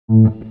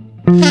Dr.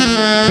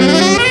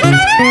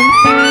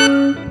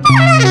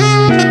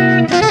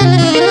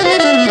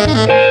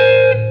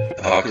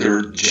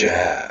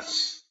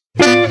 Jazz.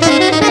 Thanks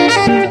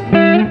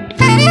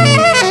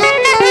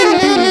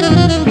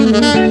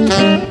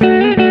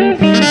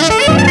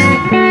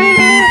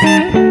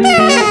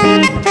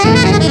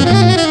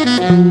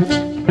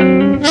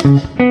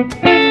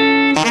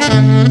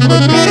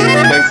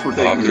for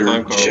taking the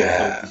time, Carl.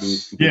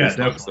 Jazz. Yeah,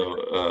 definitely.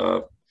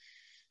 So,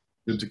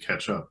 Good to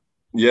catch up.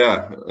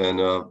 yeah,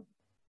 and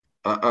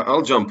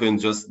I'll jump in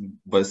just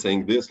by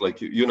saying this.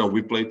 Like,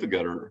 we played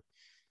together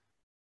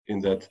in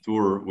that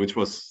tour, which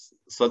was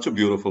such a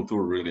beautiful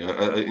tour, really.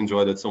 I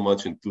enjoyed it so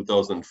much. In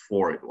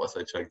 2004 it was.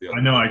 I checked the I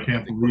know, I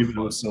can't believe it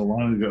was so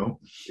long ago.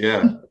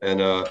 Yeah,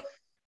 and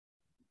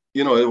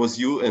it was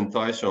you and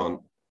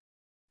Tyshawn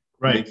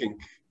making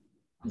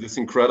this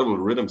incredible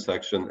rhythm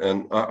section.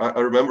 And I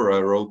remember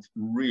I wrote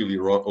really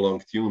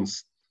long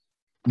tunes,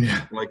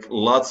 like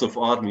lots of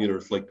odd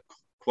meters, like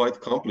quite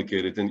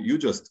complicated, and you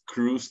just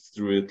cruised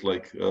through it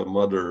like a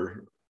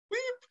mother,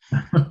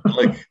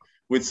 like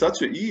with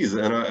such an ease.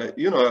 And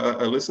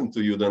I listened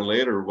to you then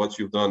later, what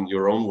you've done,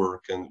 your own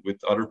work and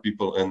with other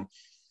people, and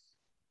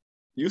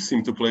you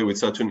seem to play with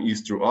such an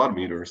ease through odd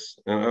meters.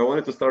 And I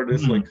wanted to start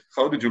this, like,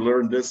 how did you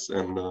learn this,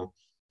 and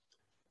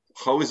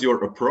how is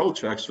your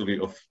approach actually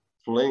of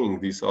playing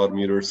these odd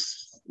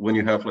meters when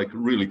you have like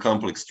really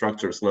complex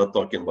structures, not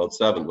talking about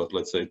 7, but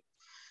let's say,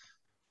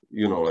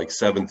 like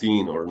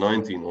 17 or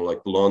 19, or like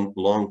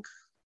long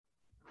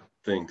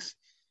things?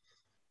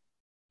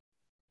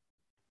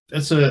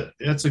 That's a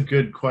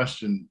good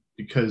question,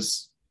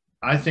 because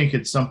I think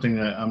it's something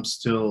that I'm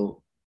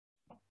still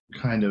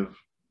kind of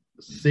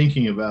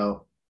thinking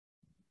about.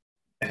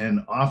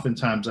 And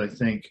oftentimes I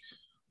think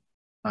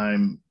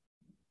I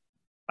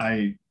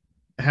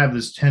have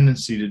this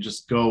tendency to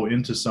just go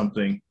into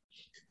something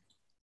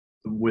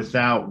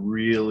without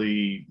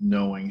really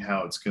knowing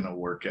how it's going to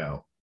work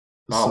out.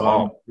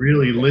 I'm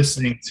really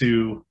listening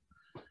to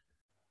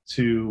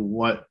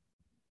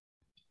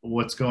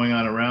what's going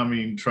on around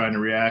me and trying to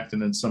react.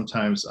 And then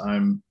sometimes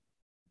I'm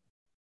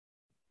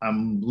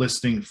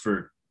listening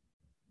for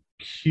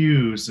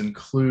cues and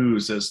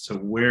clues as to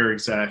where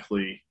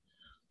exactly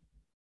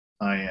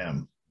I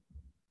am.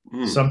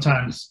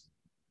 Sometimes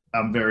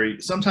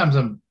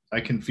I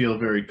can feel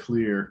very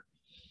clear,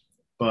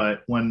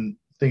 but when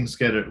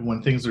things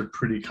are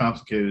pretty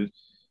complicated,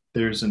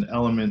 there's an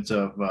element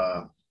of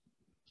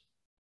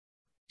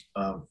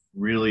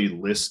really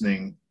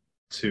listening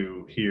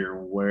to hear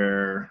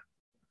where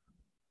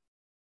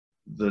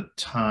the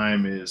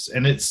time is.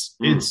 And it's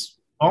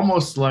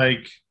almost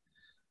like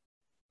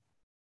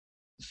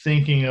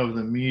thinking of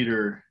the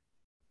meter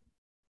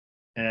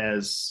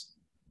as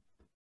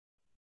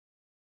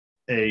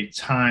a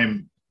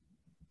time,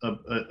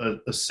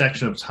 a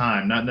section of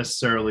time, not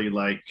necessarily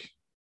like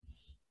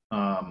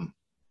a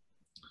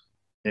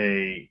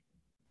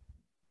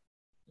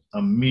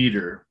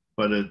meter,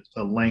 but a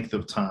length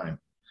of time.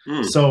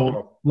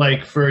 So,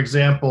 like, for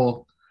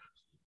example,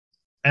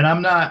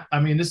 and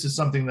this is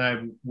something that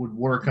I would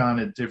work on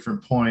at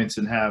different points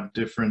and have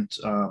different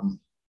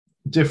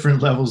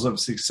levels of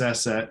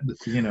success at.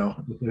 You're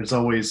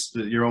always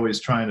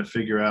trying to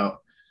figure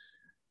out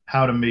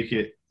how to make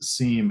it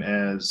seem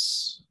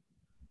as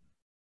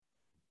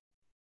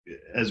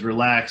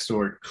relaxed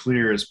or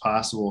clear as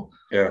possible.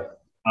 Yeah.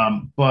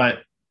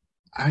 But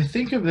I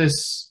think of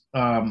this,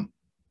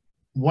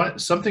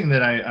 something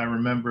that I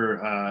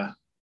remember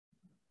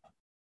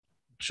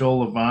Joe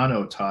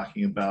Lovano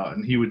talking about,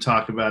 and he would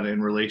talk about it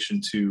in relation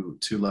to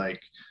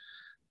like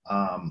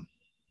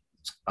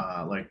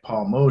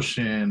Paul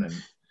Motion,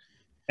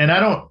 and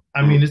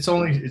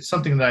it's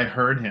something that I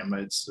heard him.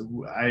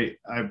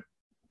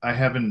 I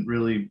haven't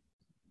really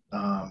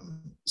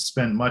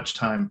spent much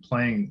time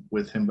playing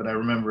with him, but I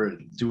remember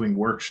doing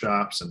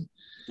workshops and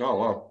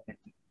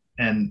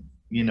and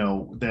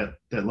that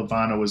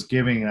Lovano was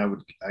giving.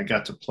 I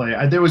got to play.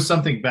 There was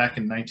something back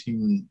in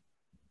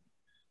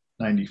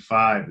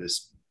 1995.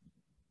 This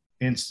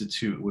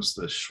institute was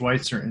the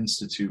Schweitzer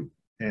Institute,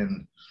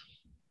 and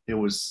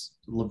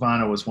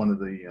Lovano was one of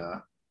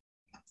the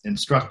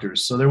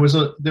instructors. So it was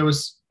a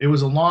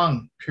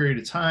long period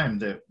of time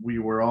that we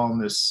were all in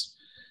this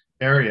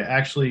area.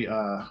 Actually,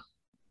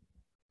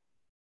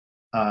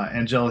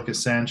 Angelica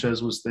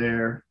Sanchez was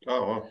there.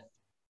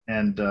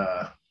 And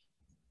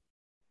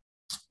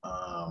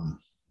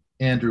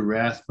Andrew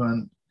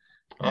Rathbun.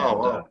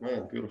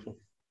 Man, beautiful.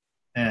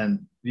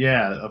 And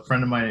a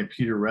friend of mine,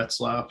 Peter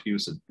Retzloff, he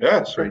was a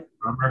great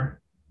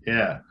drummer.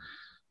 Yeah.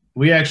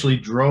 We actually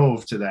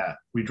drove to that.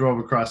 We drove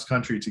across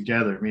country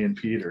together, me and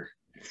Peter.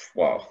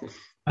 Wow.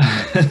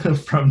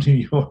 From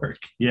New York.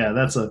 Yeah,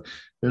 that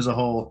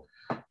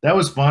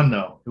was fun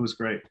though. It was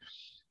great.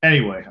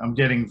 Anyway, I'm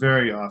getting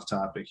very off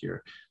topic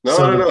here.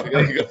 No.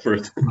 You go for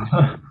it.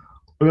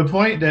 The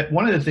point that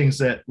one of the things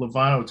that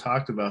Lovano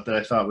talked about that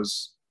I thought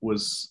was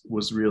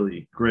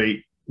really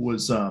great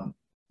was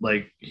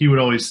like he would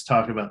always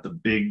talk about the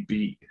big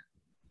beat.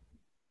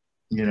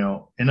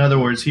 In other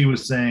words, he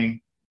was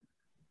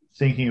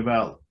thinking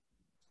about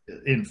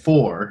in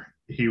 4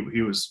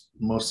 he was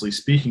mostly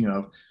speaking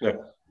of,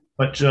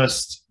 but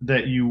just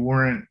that you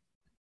weren't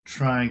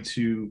trying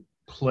to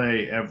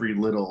play every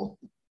little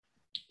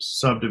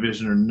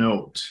subdivision or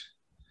note,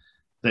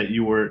 that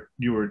you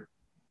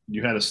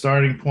had a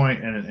starting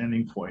point and an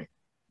ending point,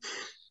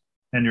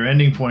 and your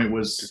ending point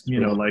was, you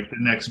know, like the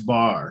next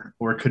bar,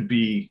 or it could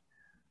be,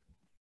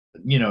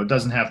 you know, it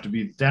doesn't have to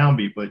be the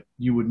downbeat, but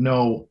you would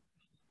know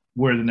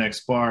where the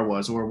next bar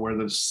was, or where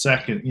the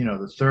second, you know,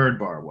 the third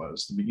bar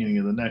was, the beginning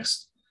of the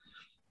next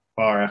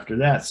bar after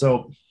that.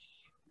 So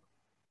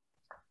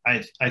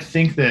I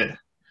think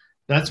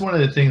that's one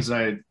of the things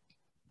I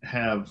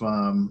have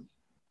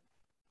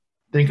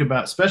think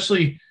about,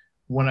 especially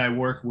when I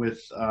work with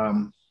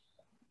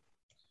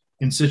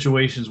in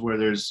situations where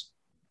there's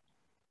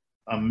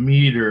a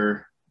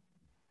meter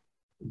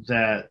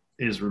that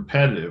is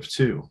repetitive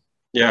too.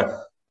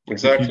 Yeah,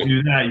 exactly. If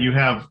you do that,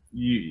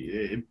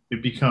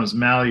 it becomes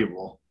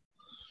malleable,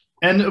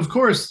 and of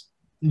course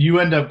you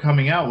end up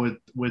coming out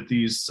with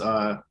these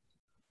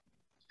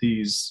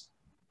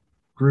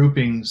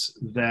groupings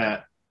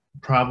that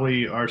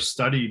probably are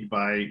studied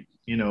by,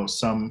 you know,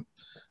 some,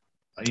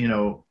 you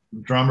know,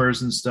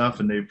 drummers and stuff,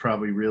 and they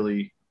probably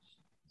really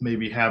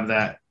maybe have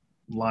that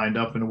lined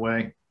up in a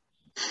way,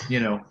 you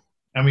know.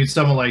 I mean,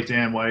 someone like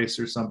Dan Weiss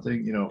or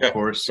something, you know, of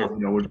course, you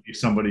know, would be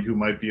somebody who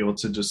might be able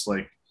to just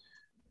like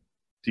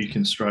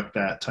deconstruct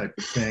that type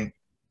of thing.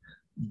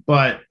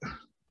 But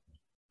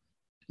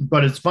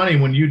it's funny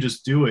when you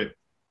just do it,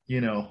 you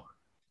know,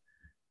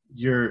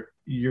 you're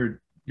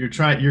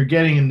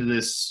getting into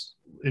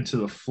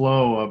the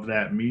flow of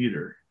that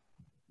meter,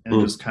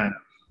 and just kind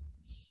of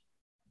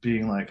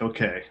being like,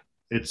 okay,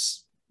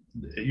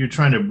 you're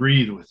trying to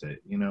breathe with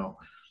it, you know.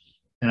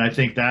 And I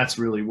think that's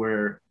really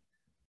where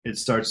it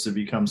starts to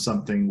become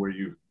something where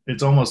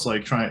it's almost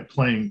like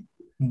playing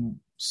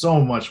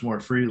so much more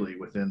freely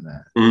within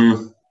that.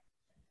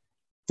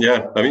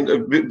 Yeah, I mean,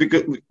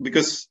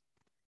 because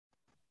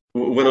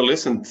when I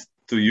listened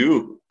to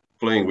you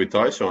playing with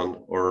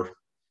Tyshawn, or,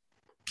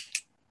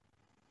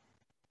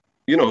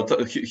 you know,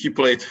 he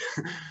played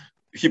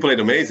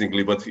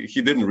amazingly, but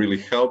he didn't really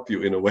help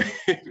you in a way,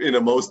 in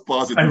a most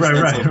positive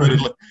sense. Right.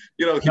 Like,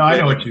 you know, he played, I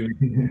know what you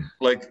mean.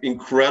 Like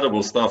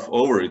incredible stuff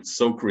over it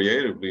so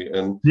creatively,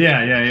 and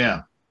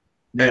yeah.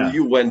 And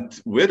you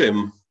went with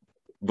him,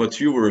 but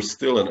you were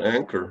still an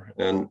anchor,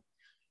 and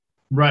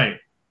right.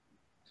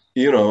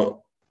 You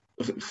know,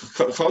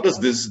 how does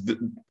this,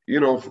 you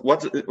know,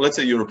 let's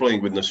say you were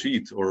playing with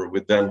Nasheed or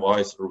with Dan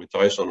Weiss or with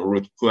Tyshawn or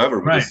with whoever,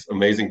 with these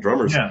amazing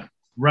drummers. Yeah,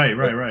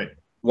 right.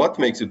 What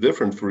makes it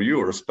different for you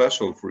or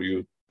special for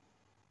you?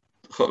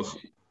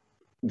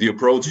 The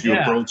approach you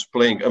approach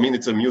playing. I mean,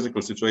 it's a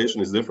musical situation,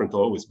 is different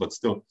always, but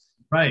still.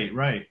 Right.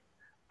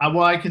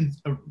 Well, I can,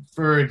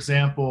 for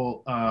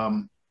example,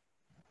 I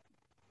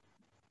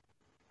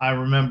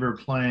remember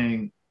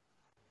playing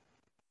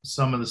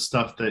some of the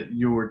stuff that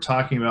you were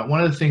talking about.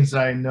 One of the things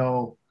that I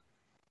know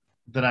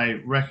that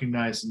I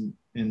recognize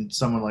in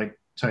someone like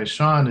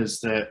Tyshawn is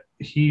that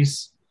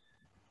he's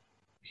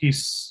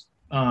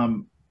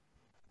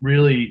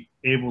really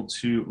able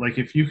to, like,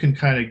 if you can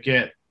kind of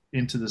get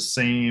into the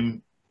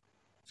same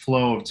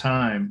flow of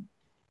time,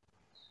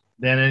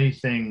 then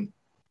anything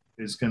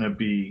is going to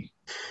be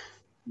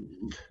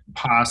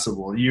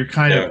possible. You're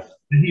kind of,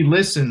 he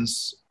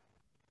listens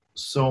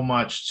so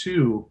much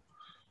too,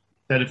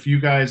 that if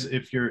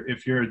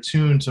you're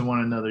attuned to one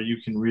another, you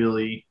can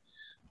really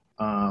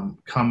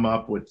come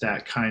up with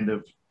that kind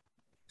of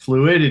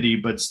fluidity,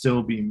 but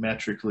still be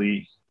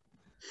metrically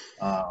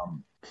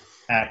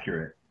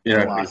accurate.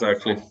 Yeah,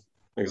 exactly.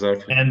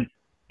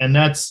 And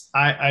that's,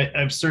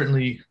 I've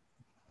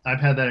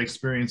had that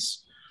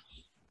experience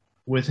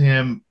with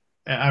him,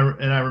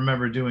 and I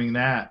remember doing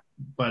that,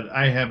 but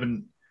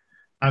I'm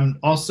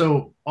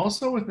also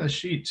with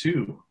Nasheed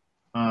too.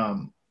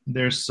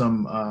 There's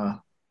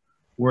some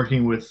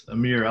working with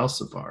Amir El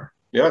Saffar.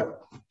 Yeah.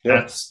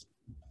 That's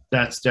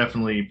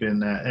definitely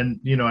been that.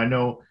 And, you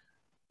know,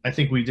 I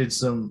think we did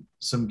some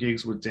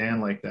gigs with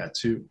Dan like that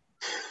too,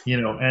 you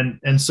know,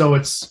 and so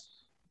it's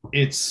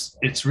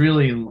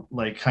really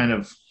like kind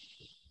of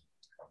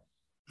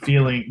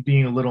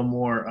being a little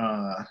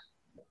more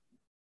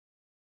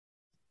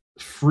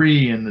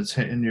free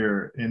in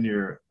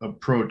your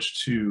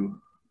approach to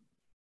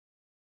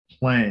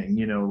playing,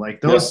 you know,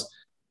 like those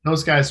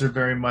guys are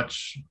very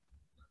much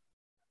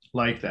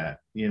like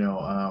that, you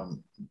know.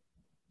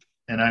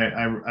 And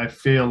I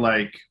feel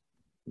like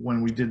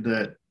when we did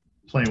that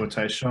playing with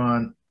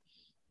Tyshawn,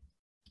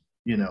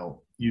 you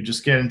know, you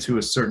just get into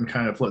a certain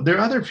kind of flow. There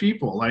are other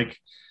people, like,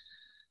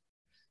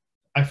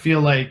 I feel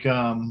like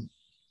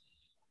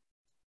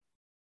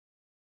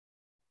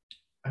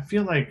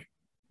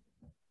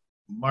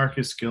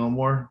Marcus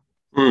Gilmore.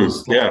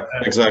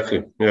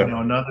 Exactly. Yeah. You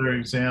know, another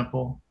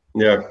example.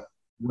 Yeah.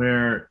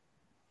 Where,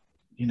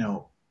 you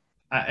know,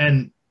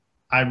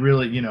 I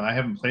really, you know, I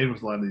haven't played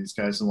with a lot of these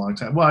guys in a long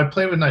time. Well, I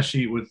played with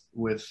Nasheed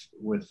with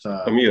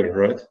Amir,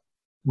 right?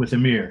 With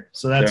Amir,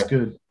 so that's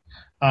good.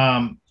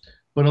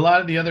 But a lot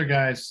of the other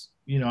guys,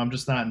 I'm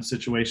just not in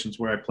situations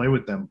where I play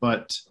with them.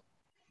 But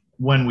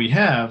when we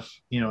have,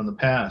 in the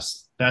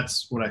past,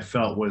 that's what I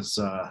felt was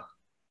the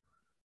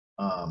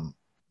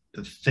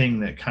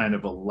thing that kind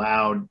of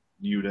allowed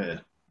you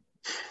to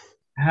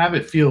have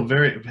it feel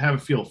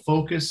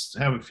focused,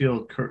 have it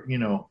feel,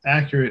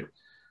 accurate,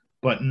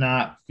 but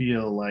not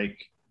feel like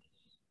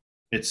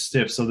it's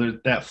stiff. So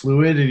that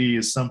fluidity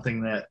is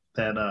something that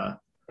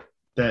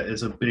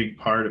is a big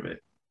part of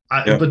it.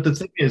 But the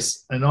thing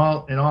is, in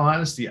all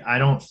honesty, I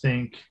don't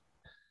think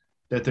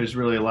that there's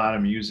really a lot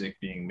of music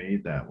being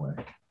made that way.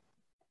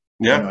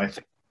 Yeah.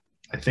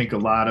 I think a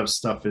lot of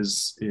stuff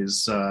is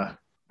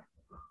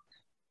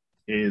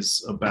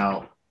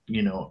about,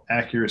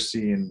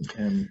 accuracy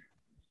and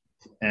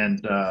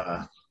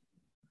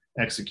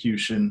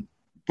execution.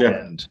 Yeah.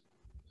 And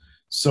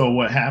so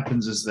what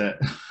happens is that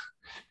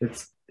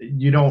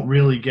you don't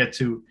really get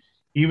to,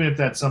 even if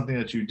that's something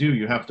that you do,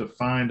 you have to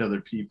find other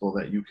people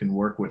that you can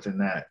work with in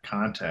that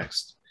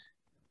context.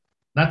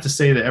 Not to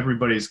say that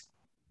everybody's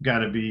got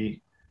to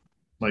be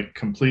like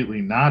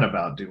completely not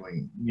about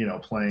doing,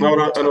 playing. No,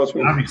 I know.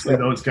 Obviously,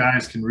 those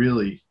guys can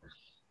really,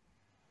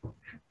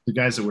 the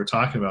guys that we're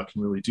talking about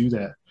can really do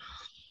that.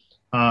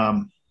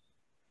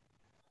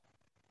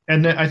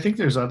 And then I think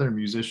there's other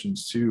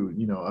musicians too,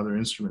 other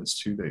instruments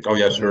too. That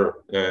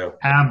sure.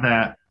 Have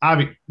that.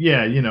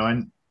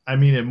 And I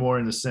mean it more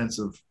in the sense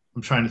of,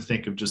 I'm trying to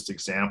think of just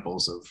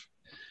examples of,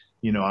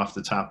 off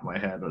the top of my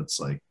head. It's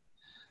like,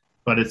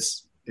 but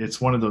it's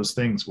one of those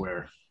things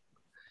where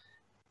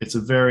it's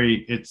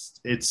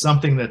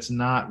something that's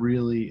not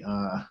really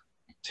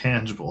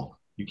tangible.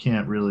 You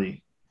can't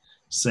really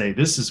say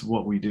this is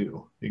what we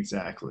do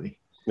exactly.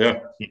 Yeah.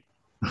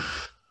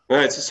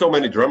 It's so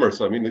many drummers.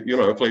 I mean,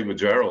 I played with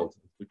Gerald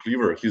the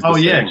Cleaver. He's the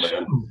same,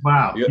 man.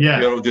 Wow.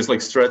 Yeah. Just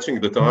like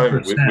stretching the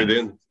time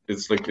within.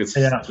 It's like just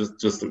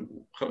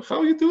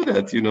how you do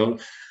that,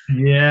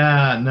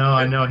 Yeah. No,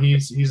 I know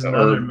he's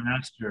another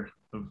master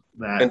of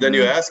that. And then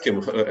you ask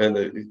him,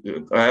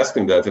 and I asked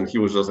him that, and he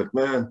was just like,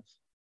 man.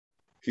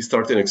 He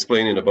started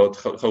explaining about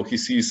how he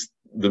sees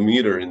the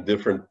meter in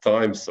different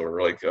times,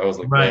 or like I was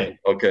like, man,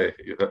 okay,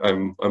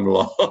 I'm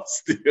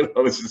lost.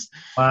 It's just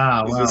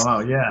wow,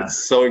 yeah.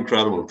 It's so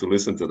incredible to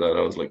listen to that. I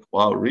was like,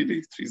 wow,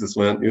 really, Jesus,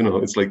 man.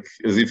 It's like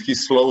as if he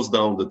slows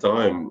down the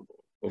time.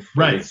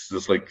 It's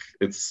just like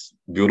it's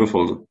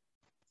beautiful.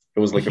 It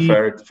was like a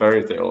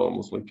fairy tale,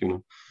 almost like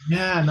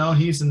Yeah, no,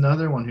 he's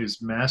another one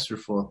who's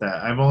masterful at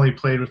that. I've only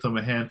played with him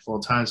a handful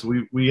of times.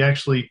 We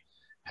actually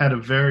had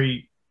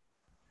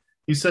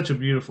he's such a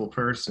beautiful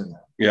person.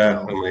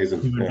 Yeah,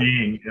 amazing human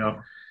being,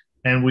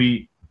 and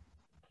we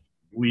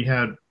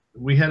had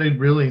a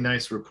really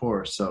nice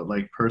rapport. So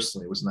like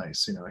personally, it was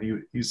nice.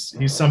 He's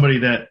somebody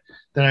that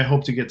I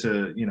hope to get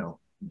to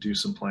do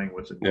some playing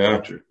with in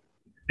the future.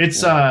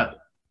 It's all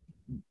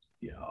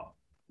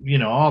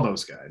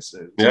those guys.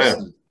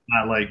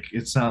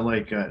 It's not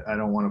like I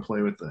don't want to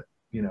play with it.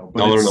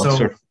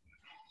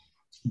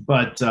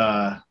 But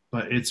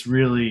but it's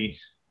really.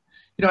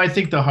 I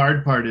think the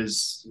hard part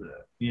is,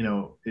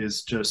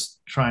 is just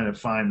trying to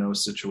find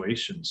those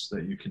situations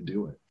that you can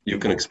do it. You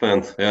can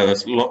expand. Yeah,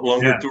 that's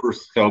longer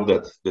tours help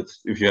that. That's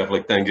if you have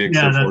like 10 gigs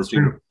or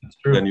 14,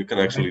 then you can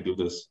actually do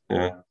this.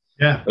 Yeah.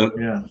 Yeah.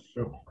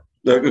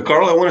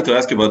 Carl, I wanted to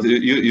ask you about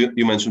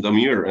you mentioned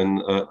Amir,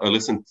 and I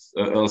listened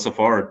El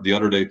Saffar the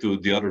other day to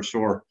The Other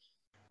Shore,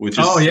 which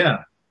is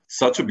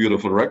such a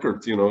beautiful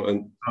record,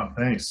 and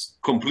thanks.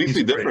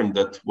 Completely different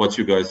than what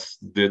you guys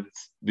did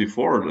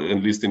before,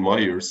 at least in my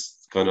ears.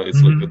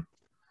 It's like an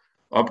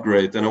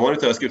upgrade. And I wanted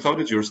to ask you, how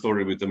did your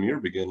story with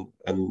Amir begin,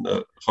 and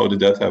how did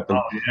that happen?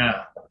 Oh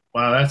yeah,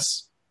 wow,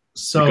 that's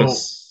so.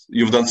 Because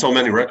you've done so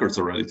many records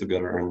already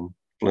together and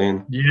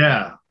playing.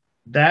 Yeah,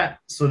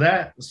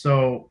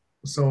 so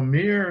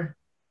Amir,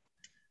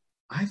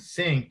 I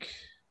think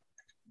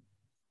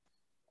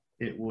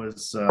it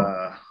was.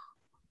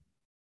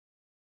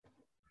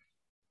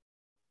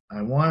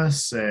 I want to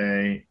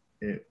say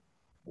it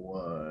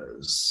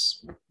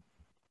was.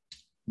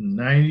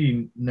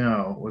 99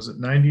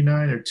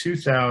 or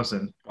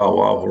 2000? Oh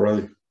wow,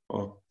 really?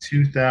 Oh.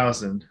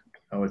 2000,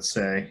 I would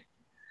say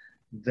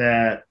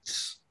that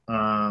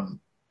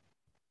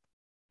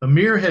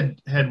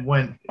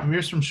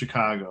Amir's from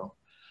Chicago,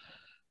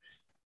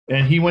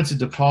 and he went to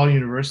DePaul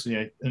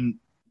University. And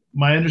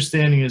my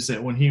understanding is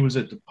that when he was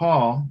at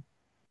DePaul,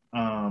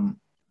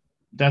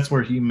 that's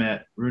where he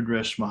met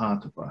Rudresh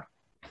Mahanthappa.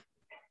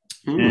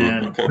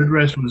 And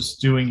Rudresh was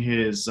doing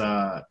his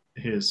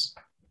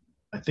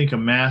I think a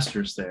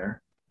master's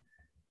there,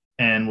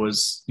 and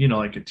was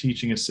like a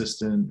teaching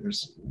assistant or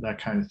that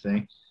kind of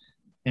thing.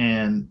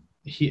 And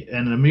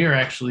Amir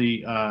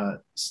actually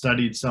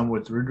studied some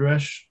with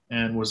Rudresh,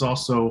 and was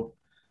also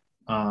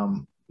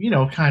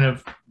kind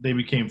of, they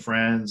became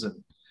friends.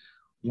 And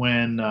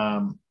when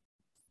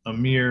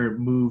Amir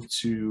moved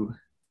to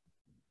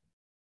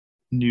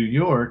New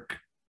York,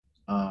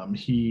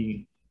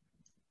 he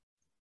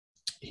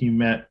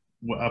met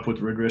up with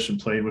Rudresh and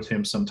played with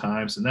him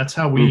sometimes, and that's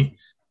how we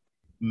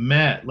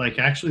met. Like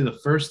actually the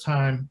first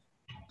time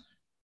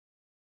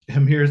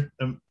Amir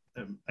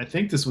I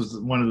think this was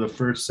one of the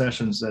first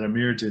sessions that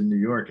Amir did in New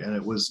York, and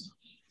it was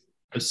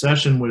a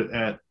session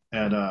at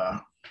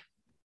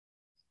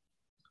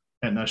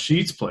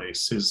Nasheed's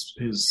place, his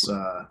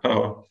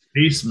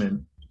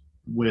basement,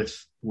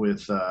 with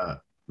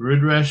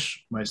Rudresh,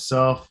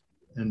 myself,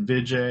 and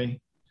Vijay.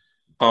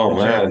 Oh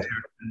man!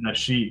 And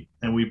Nasheed,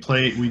 and we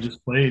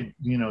just played,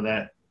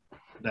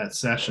 that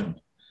session,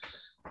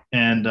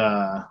 and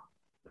that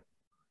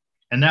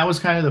was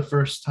kind of the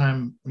first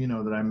time,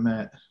 that I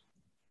met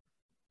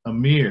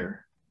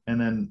Amir. And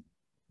then,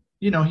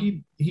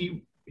 he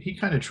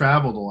kind of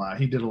traveled a lot.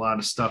 He did a lot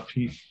of stuff.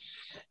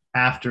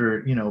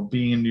 After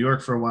being in New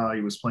York for a while,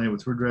 he was playing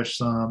with Rudresh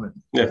some and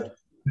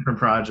different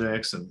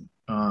projects, and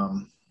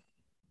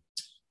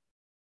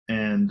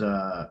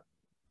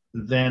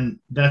then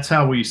that's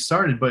how we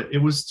started. But it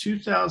was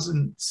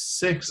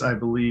 2006, I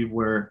believe,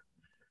 where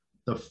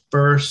the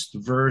first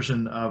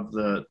version of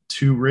the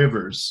Two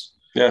Rivers,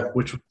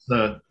 which was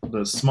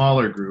the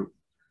smaller group,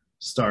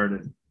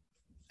 started,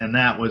 and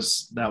that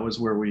was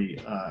where we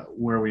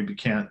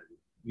began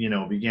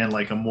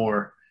like a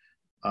more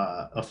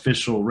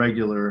official,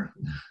 regular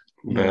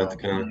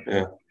band.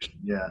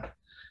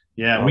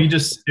 Yeah.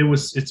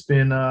 It's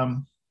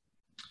been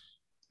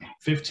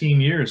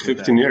 15 years.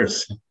 15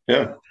 years.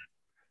 Yeah,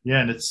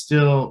 and it's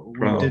still,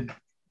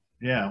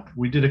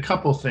 we did a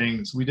couple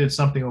things. We did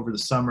something over the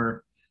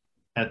summer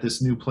at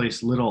this new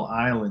place, Little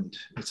Island.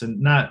 It's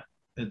an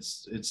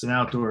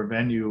outdoor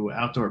venue,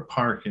 outdoor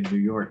park in New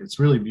York. It's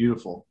really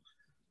beautiful.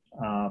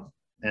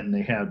 And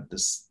they had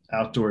this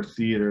outdoor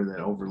theater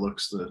that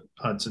overlooks the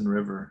Hudson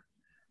River.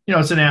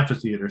 It's an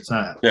amphitheater. It's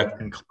not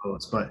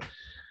enclosed,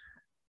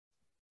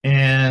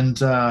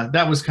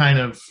 that was kind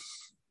of,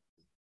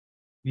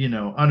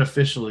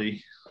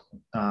 unofficially,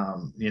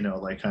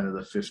 like kind of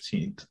the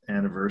 15th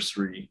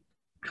anniversary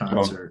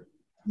concert.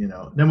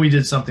 Then we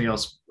did something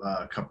else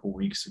a couple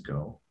weeks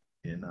ago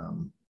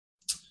in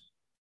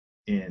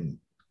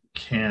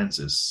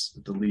Kansas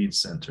at the Lead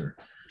Center.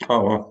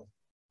 Oh wow.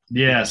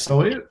 Yeah,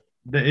 so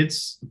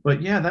that's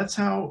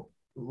how,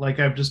 like,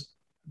 I've just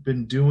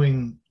been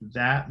doing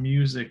that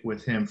music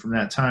with him from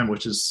that time,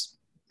 which it's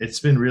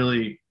been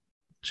really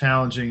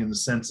challenging in the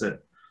sense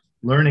that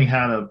learning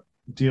how to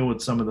deal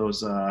with some of those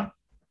the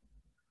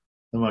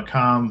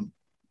Macam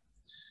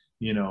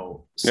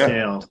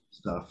scale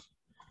stuff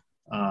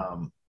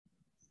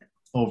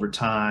over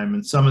time,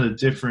 and some of the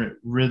different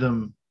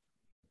rhythm,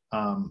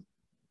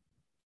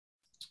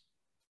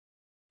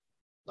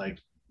 like,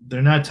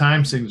 they're not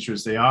time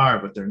signatures, they are,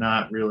 but they're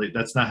not really,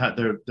 that's not how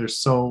they're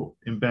so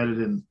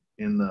embedded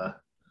in the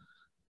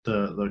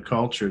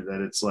culture that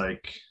it's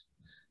like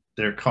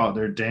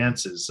they're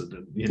dances.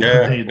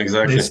 Exactly.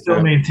 They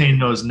still maintain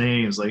those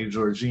names, like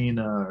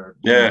Georgina, or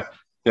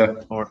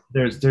or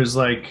there's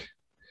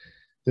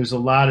a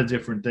lot of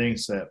different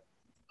things that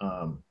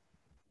I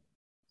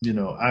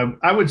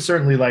would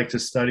certainly like to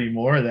study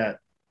more of that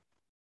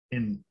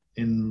in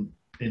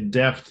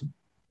depth,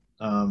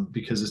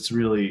 because it's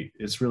really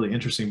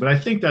interesting. But I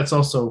think that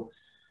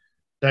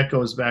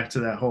goes back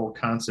to that whole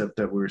concept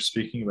that we were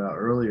speaking about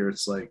earlier.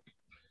 It's like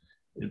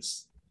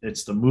it's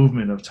the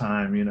movement of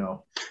time,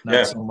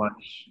 not so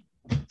much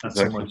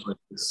like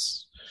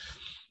this,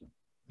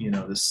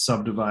 this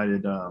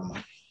subdivided,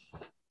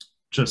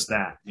 just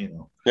that,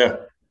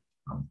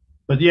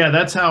 but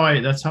that's how I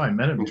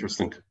met him.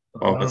 Interesting.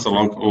 Oh, that's a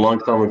long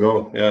time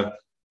ago. Yeah,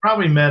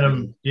 probably met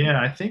him.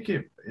 I think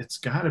it's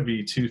got to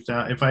be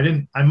 2000. If I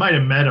might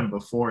have met him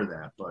before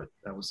that, but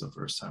that was the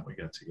first time we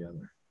got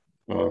together.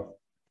 Oh,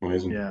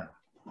 amazing.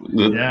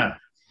 Yeah,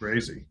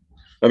 crazy.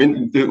 I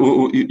mean,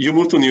 you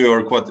moved to New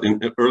York in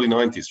the early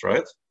 90s,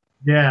 right?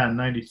 Yeah,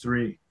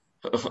 93.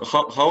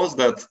 How was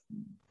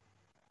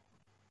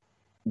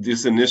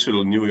this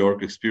initial New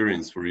York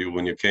experience for you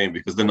when you came?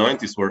 Because the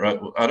 90s were,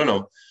 I don't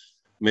know,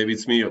 maybe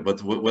it's me,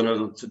 but when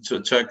I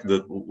checked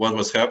what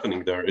was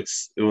happening there, it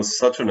was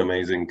such an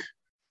amazing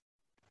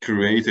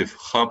creative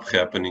hub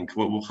happening.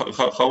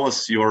 How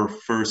was your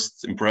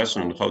first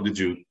impression? How did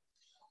you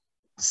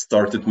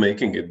started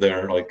making it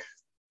there? Like,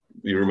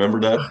 you remember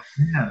that?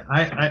 Yeah,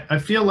 I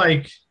feel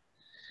like,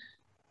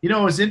 it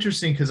was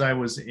interesting because I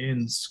was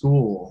in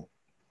school,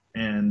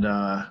 and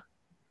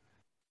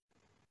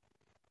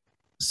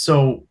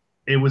so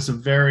it was a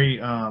very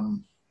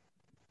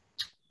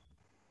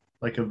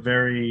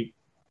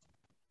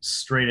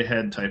straight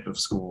ahead type of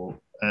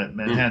school at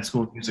Manhattan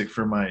School of Music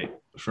for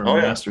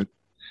master's.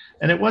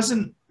 And it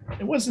wasn't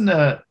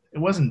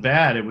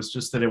bad. It was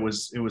just that it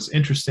was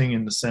interesting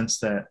in the sense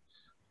that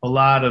a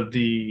lot of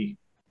the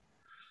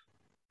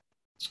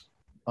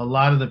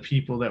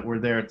people that were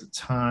there at the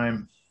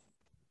time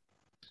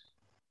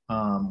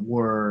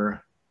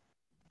were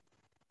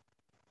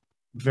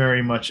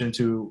very much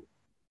into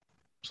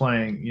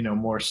playing,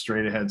 more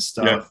straight ahead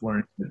stuff,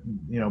 learning,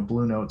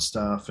 Blue Note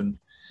stuff, and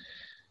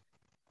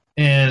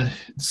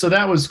so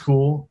that was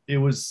cool. It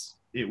was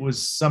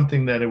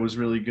something that it was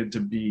really good to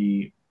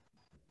be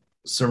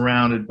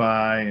surrounded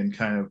by and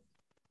kind of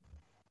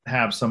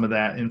have some of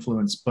that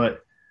influence. But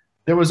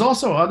there was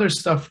also other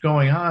stuff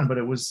going on, but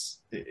it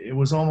was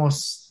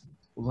almost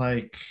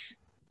like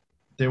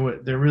there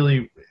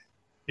really,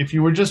 if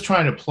you were just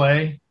trying to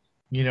play,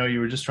 you know, you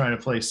were just trying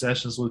to play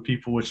sessions with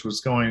people, which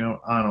was going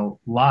on a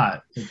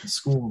lot at the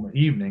school in the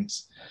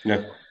evenings.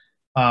 Yeah.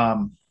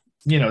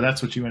 You know,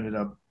 that's what you ended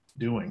up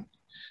doing.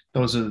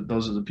 Those are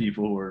the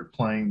people who were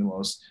playing the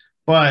most.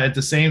 But at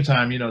the same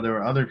time, you know, there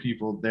were other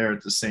people there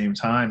at the same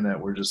time that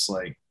were just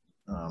like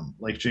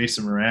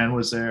Jason Moran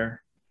was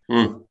there,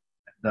 and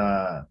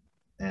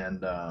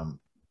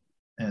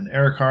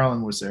Eric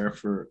Harlan was there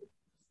for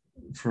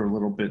a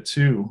little bit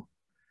too,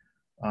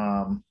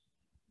 and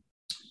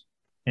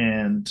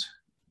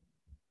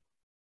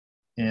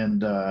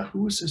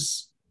who was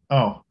this?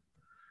 Oh,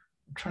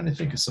 I'm trying to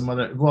think of some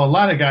other. Well, a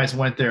lot of guys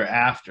went there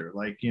after,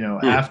 like, you know,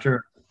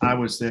 after I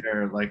was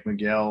there, like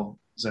Miguel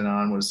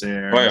Zenon was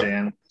there,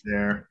 Dan was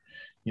there.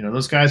 You know,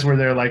 those guys were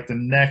there like the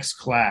next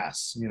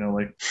class, you know,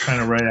 like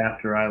kind of right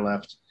after I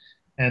left.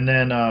 And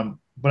then,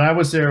 but I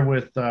was there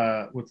with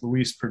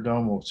Luis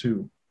Perdomo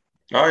too.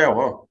 Oh yeah,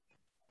 wow.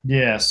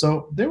 Yeah,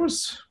 so there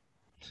was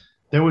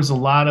a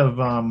lot of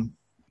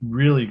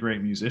really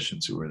great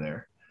musicians who were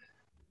there.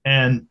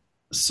 And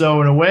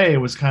so in a way, it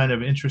was kind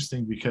of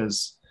interesting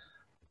because,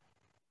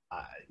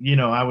 you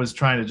know, I was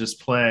trying to just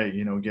play,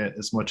 you know, get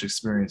as much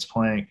experience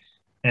playing.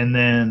 And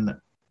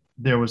then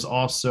there was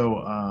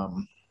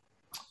also,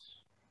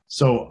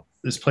 so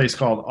this place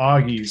called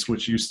Augie's,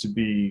 which used to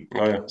be,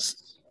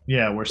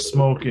 where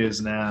Smoke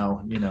is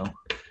now, you know,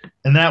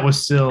 and that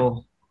was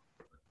still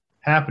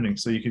happening.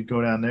 So you could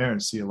go down there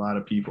and see a lot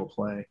of people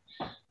play.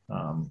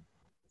 A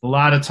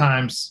lot of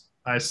times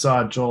I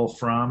saw Joel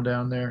Fromm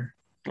down there.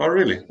 Oh,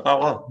 really? Oh,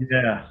 wow.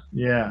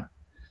 Yeah.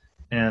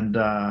 And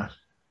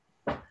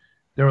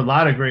there were a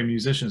lot of great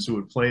musicians who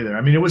would play there.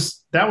 I mean,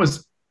 that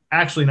was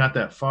actually not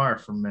that far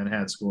from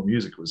Manhattan School of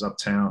Music. It was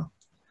uptown.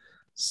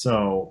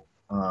 So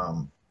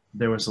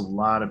there was a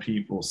lot of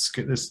people.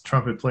 This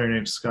trumpet player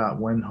named Scott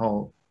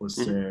Wenholt was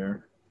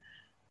there.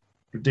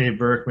 Dave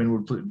Berkman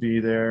would be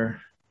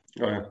there.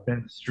 Oh, yeah.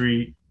 Ben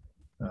Street,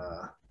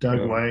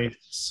 Doug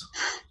Weiss,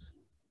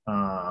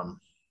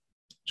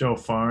 Joe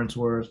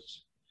Farnsworth,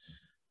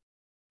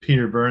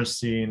 Peter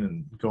Bernstein,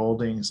 and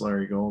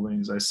Larry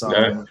Goldings. I saw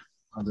them,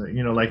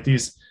 you know, like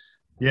these.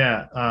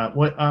 Yeah. I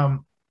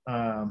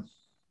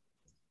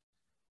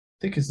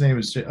think his name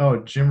is Jim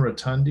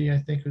Rotundi, I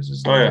think was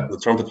his name. Oh yeah, the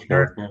trumpet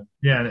player.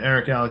 Yeah, and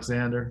Eric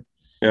Alexander.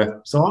 Yeah.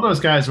 So all those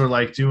guys were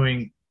like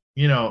doing,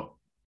 you know,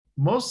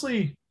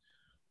 mostly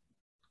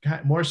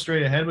more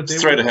straight ahead, but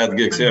straight ahead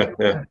gigs,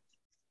 yeah.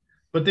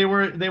 But they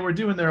were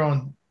doing their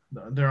own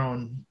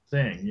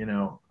thing, you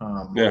know.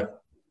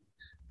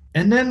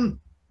 And then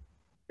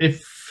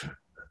if,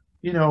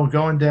 you know,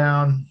 going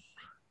down,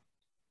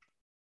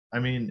 I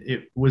mean,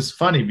 it was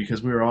funny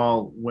because we were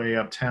all way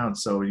uptown,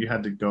 so you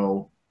had to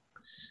go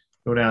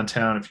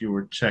downtown if you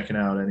were checking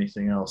out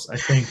anything else. I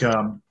think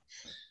going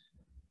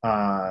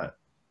down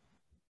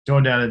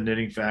to the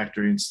Knitting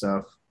Factory and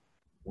stuff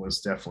was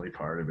definitely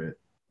part of it.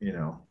 You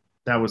know,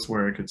 that was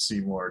where I could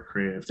see more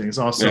creative things.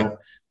 Also,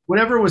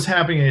 whatever was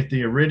happening at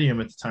the Iridium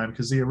at the time,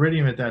 because the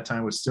Iridium at that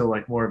time was still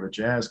like more of a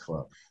jazz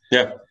club.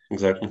 Yeah,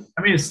 exactly.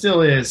 I mean, it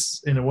still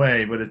is in a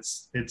way, but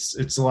it's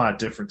a lot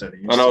different than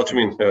it used to be. I know what you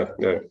mean.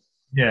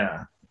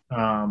 Yeah.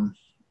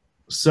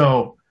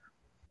 So,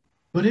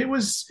 but it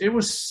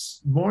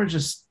was more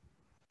just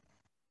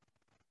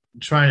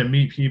trying to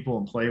meet people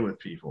and play with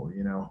people,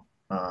 you know,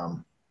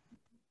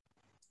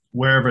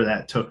 wherever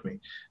that took me.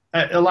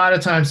 A lot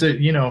of times that,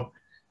 you know,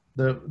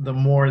 the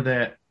more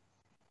that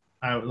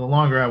the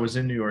longer I was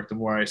in New York, the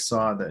more I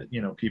saw that,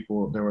 you know,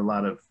 there were a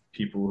lot of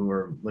people who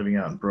were living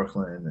out in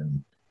Brooklyn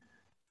and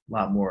a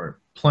lot more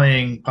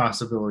playing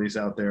possibilities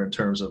out there in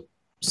terms of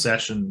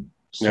sessioning,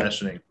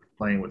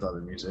 playing with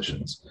other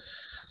musicians.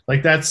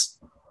 Like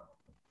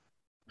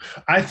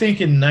I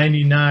think in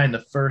 '99,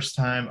 the first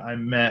time I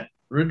met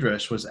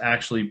Rudresh was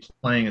actually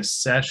playing a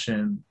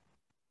session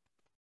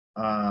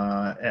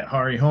at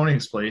Hari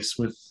Honig's place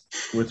with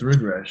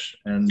Rudresh,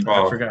 and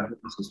I forgot who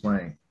this was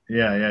playing.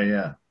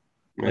 Yeah.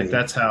 Like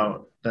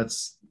so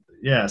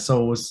it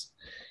was,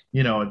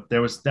 you know, that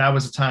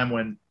was a time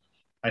when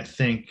I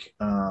think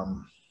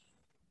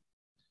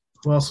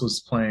who else was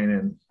playing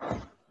in.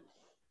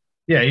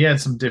 Yeah, he had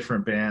some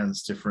different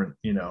bands,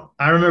 you know.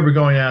 I remember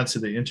going out to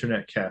the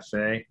Internet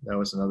Cafe. That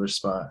was another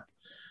spot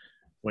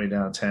way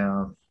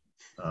downtown.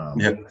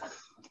 And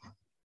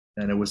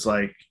it was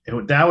like,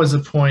 that was a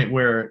point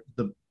where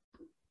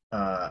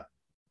I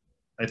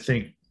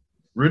think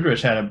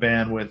Rudresh had a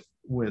band with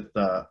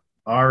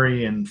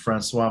Ari and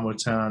Francois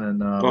Mouton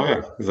and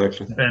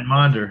exactly. Ben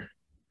Monder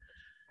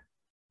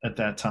at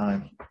that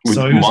time. With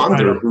so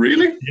Monder,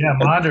 really? Yeah,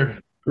 Monder.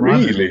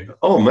 Really?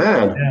 Oh,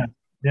 man.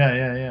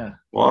 Yeah.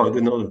 Wow, I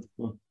didn't know that.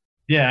 Oh.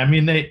 Yeah, I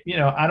mean, they, you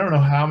know, I don't know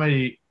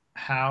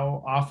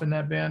how often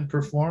that band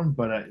performed,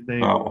 but I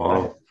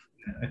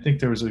think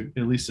there was at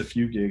least a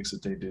few gigs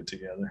that they did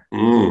together.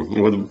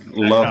 Would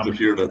love to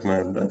hear that,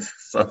 man. That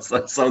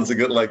sounds like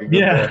a good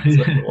band.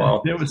 So,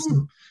 wow. There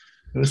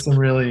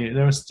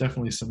was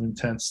definitely some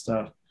intense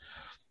stuff.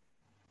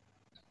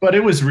 But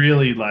it was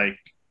really like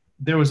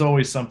there was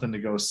always something to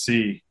go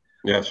see.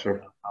 Yeah,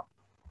 sure.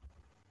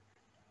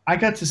 I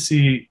got to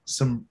see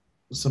some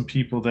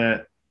people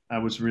that I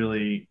was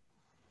really,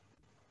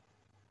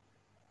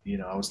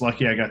 I was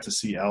lucky. I got to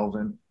see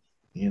Elvin.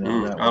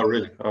 That was,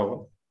 Really?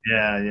 Oh,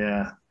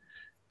 yeah,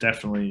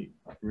 definitely,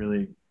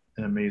 really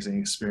an amazing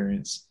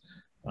experience.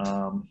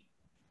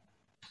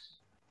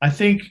 I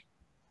think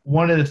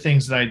one of the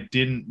things that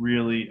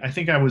I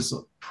think I was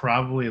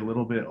probably a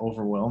little bit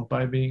overwhelmed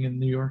by being in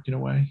New York in a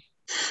way.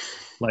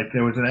 Like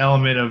there was an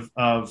element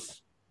of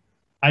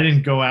I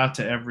didn't go out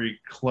to every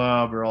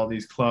club or all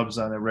these clubs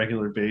on a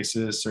regular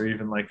basis, or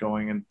even like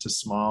going into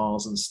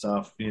Smalls and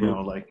stuff,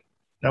 like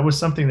that was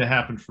something that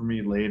happened for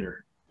me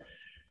later.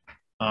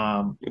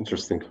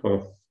 Interesting.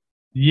 Huh.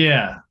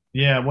 Yeah.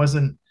 It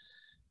wasn't,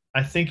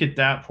 I think at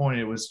that point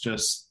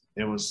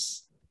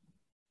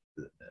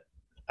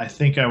I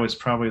think I was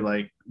probably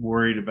like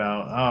worried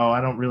about,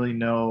 I don't really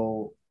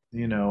know,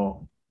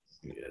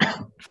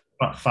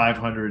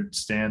 500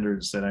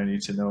 standards that I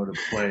need to know to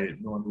play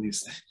at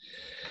least.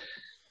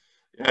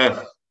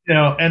 Yeah.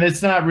 And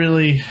it's not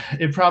really,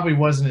 it probably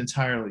wasn't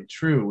entirely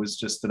true. It was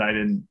just that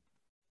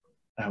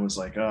I was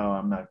like,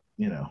 I'm not,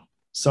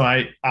 so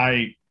I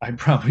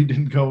probably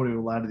didn't go to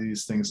a lot of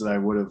these things that I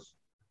would have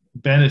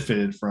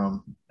benefited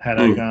from had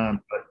I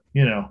gone, but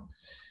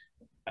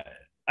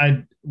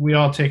we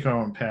all take our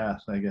own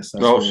path, I guess.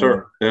 That's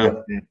sure.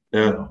 Yeah.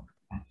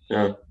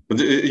 But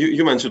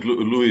you mentioned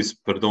Luis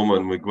Perdomo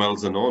and Miguel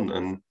Zenon,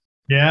 and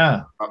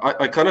yeah,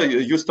 I kind of,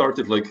 you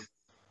started like,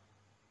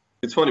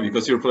 it's funny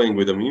because you're playing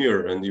with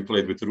Amir and you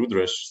played with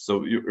Rudresh,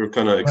 so you're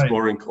kind of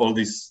exploring all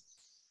these,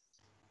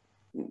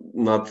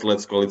 not,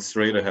 let's call it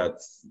straight ahead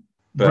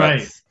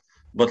paths,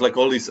 but like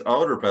all these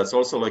outer paths.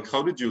 Also, like,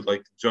 how did you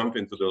like jump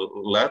into the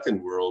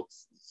Latin world?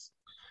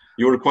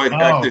 You were quite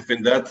active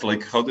in that.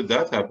 Like, how did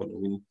that happen? I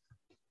mean,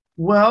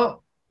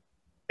 well,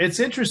 it's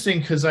interesting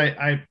because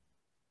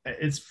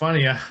it's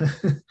funny.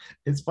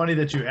 It's funny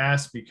that you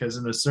asked, because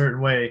in a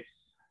certain way,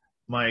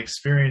 my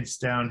experience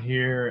down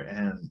here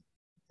and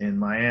in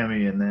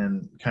Miami, and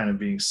then kind of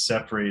being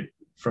separate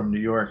from New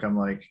York, I'm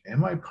like,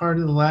 am I part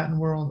of the Latin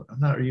world? I'm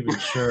not even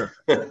sure.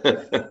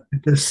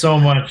 There's so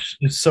much,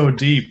 it's so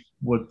deep.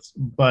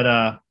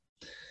 But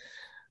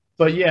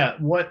yeah,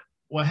 what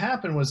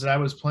happened was that I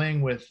was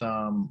playing with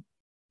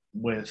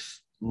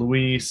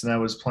Luis, and I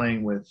was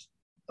playing with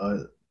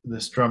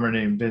this drummer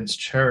named Vince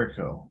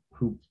Cherico,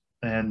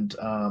 and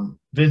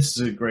Vince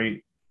is a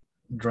great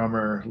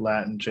drummer,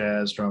 Latin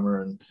jazz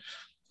drummer, and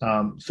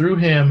through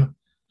him,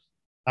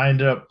 I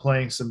ended up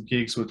playing some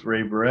gigs with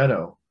Ray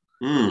Barretto.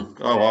 Oh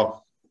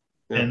wow!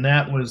 Yeah. And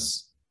that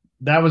was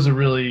a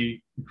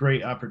really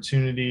great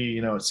opportunity.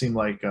 It seemed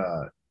like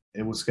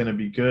it was going to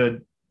be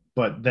good,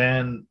 but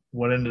then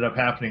what ended up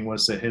happening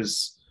was that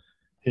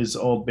his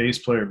old bass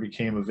player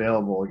became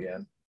available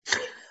again.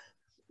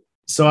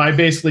 So I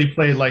basically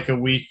played like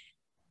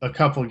a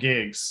couple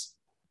gigs.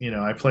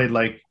 I played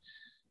like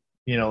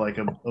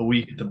a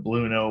week at the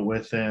Blue Note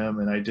with him,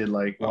 and I did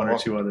like one or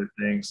two other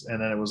things,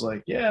 and then it was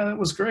like, yeah, that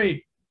was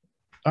great.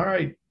 All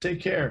right,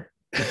 take care.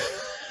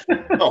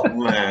 Oh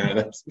man,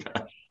 that's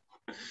bad.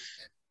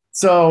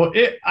 So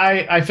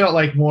I felt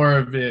like more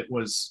of it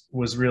was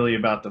really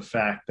about the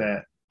fact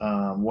that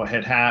what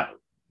had happened.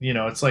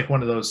 It's like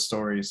one of those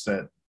stories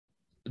that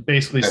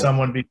basically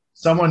someone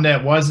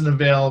that wasn't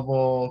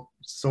available,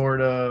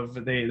 sort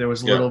of. There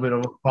was a little bit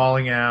of a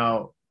falling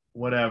out,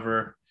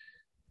 whatever.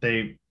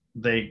 They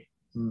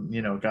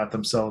got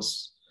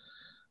themselves,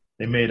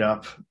 they made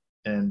up,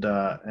 and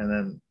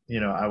then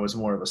I was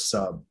more of a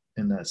sub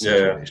in that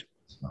situation.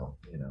 So,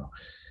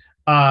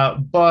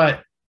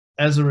 but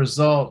as a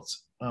result,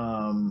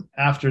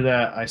 after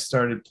that, I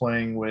started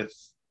playing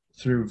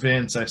through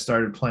Vince, I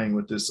started playing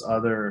with this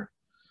other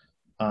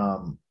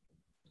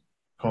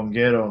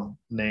conguero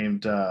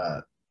named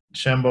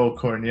Shembo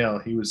Cornell.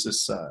 He was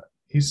this,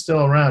 he's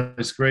still around,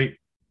 this great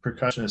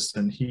percussionist,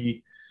 and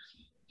he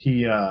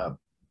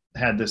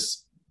had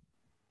this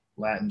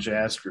Latin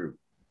jazz group,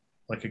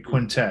 like a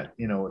quintet,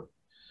 with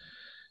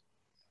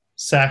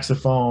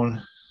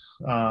saxophone,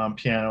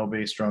 piano,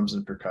 bass, drums,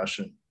 and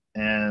percussion.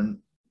 And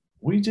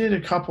we did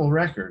a couple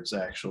records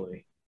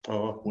actually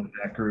with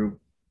that group,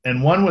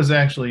 and one was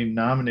actually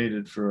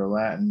nominated for a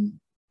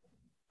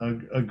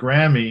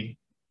Grammy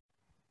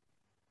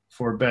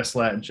for Best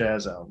Latin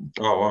Jazz Album.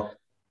 Oh wow!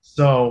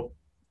 So,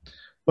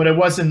 but it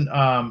wasn't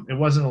a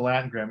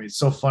Latin Grammy. It's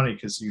so funny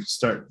because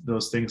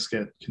those things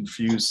get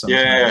confused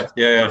sometimes.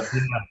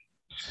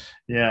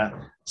 Yeah.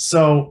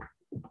 So,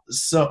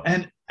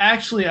 and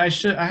actually, I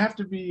have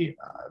to be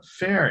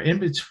fair. In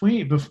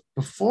between,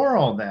 before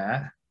all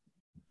that,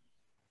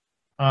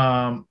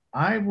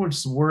 I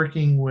was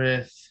working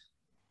with.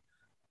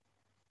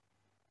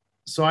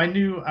 So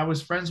I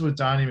was friends with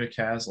Donnie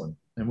McCaslin,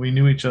 and we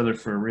knew each other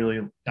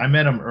I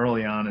met him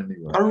early on in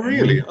New York. Oh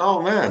really?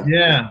 Oh man.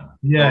 Yeah.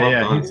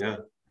 Donnie,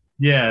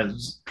 yeah,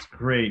 it's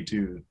great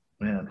dude,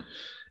 man.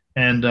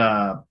 And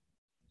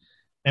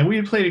we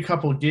had played a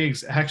couple of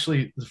gigs.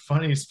 Actually, the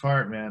funniest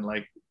part, man,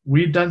 like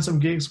we'd done some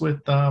gigs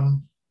with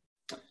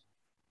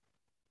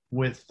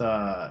with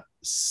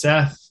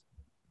Seth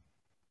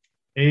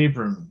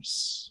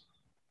Abrams.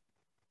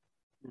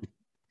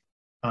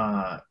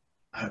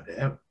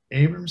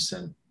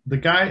 Abramson, the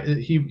guy,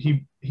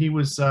 he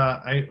was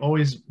I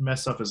always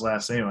mess up his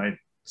last name. I've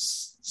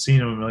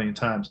seen him a million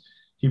times.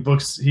 He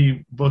booked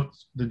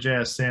the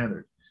Jazz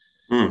Standard.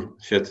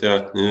 Shit,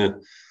 yeah.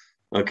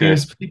 Okay.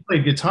 He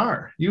played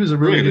guitar. He was a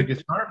really good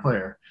guitar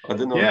player. I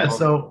didn't know. Yeah,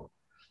 so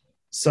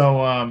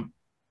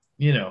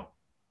you know,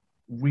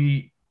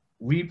 we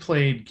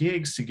played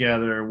gigs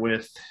together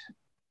with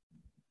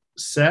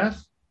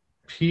Seth,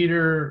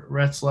 Peter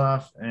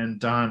Retzlaff, and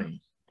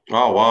Donnie.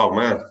 Oh wow,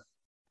 man!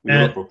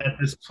 At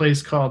this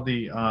place called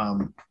the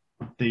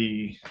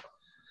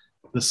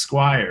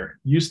Squire.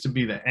 Used to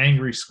be the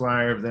Angry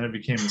Squire, but then it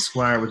became the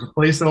Squire. It was a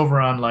place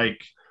over on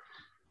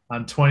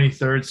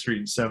 23rd Street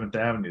and 7th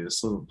Avenue.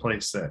 This little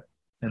place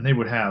and they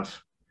would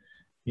have,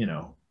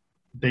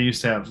 they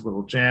used to have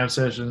little jam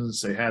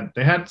sessions. They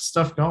had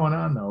stuff going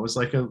on though.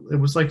 It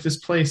was like this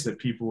place that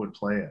people would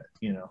play at,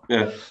 Yeah.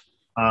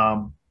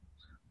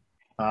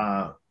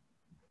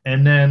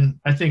 And then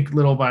I think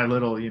little by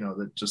little,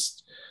 that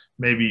just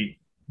maybe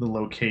the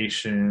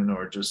location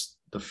or just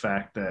the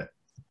fact that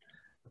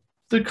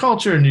the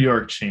culture in New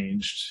York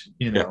changed,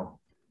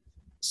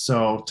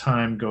 so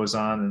time goes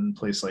on and a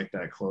place like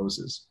that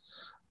closes.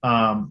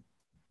 But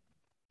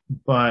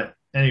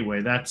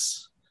anyway, that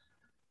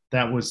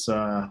was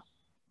how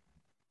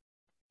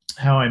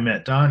I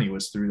met Donnie,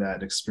 was through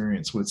that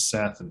experience with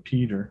Seth and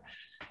Peter.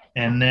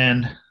 And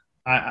then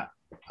I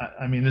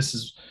mean, this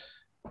is,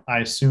 I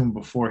assume,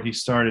 before he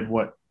started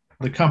what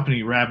the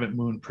company Rabbit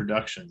Moon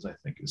Productions, I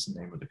think is the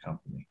name of the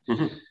company.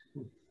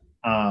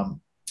 Mm-hmm.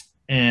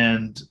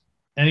 And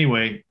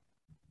anyway,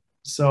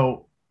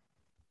 so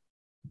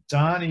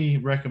Donnie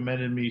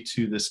recommended me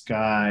to this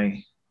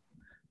guy,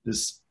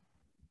 this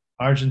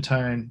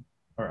Argentinian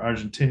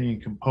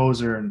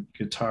composer and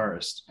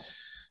guitarist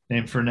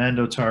named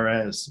Fernando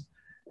Torres.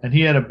 And he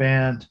had a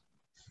band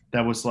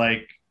that was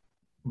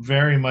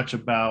very much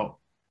about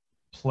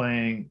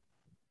playing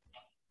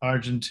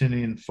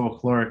Argentinian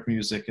folkloric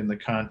music in the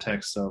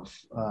context of,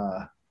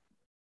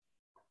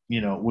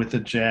 with a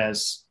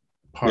jazz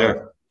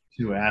part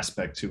to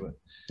aspect to it.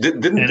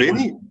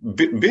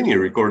 Didn't Benny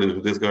recorded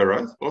with this guy,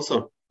 right?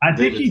 Also, I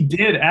think he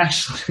did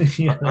actually.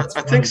 Yeah,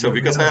 I think so,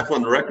 because I have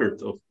one record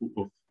of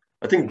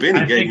I think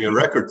Benny gave me a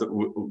record.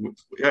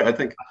 Yeah, I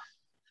think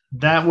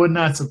that would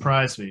not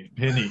surprise me.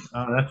 Benny,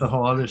 that's a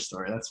whole other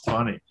story. That's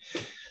funny.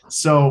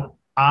 So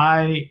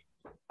I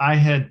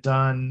had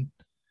done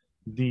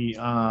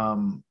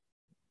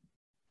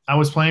I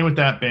was playing with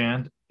that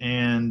band,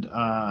 and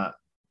that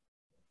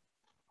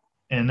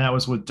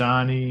was with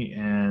Donnie,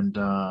 and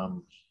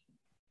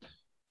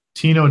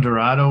Tino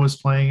Dorado was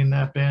playing in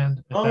that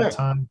band at that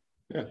time.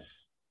 Yeah.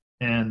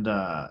 And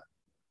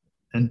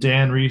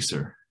Dan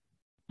Reeser.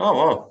 Oh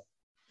wow.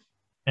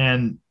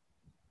 And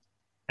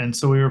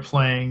so we were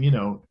playing,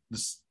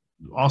 this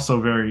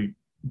also very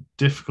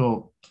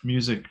difficult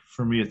music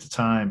for me at the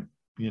time,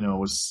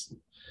 was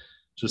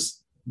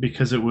just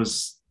because it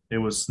was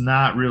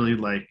not really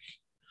like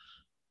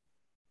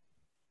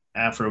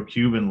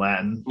Afro-Cuban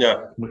Latin,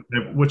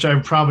 which I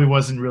probably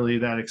wasn't really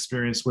that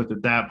experienced with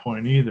at that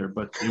point either,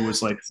 but it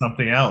was like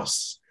something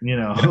else,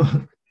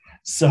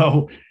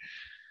 So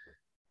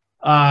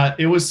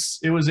it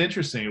was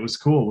interesting. It was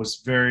cool. It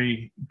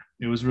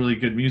was really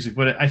good music,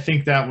 but I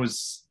think that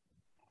was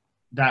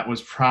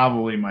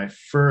probably my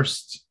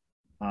first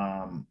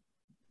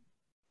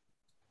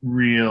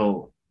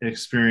real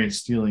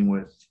experience dealing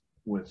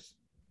with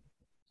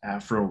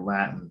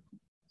Afro-Latin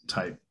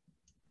type,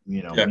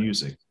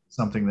 music.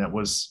 Something that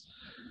was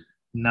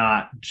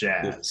not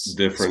jazz. It's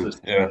different.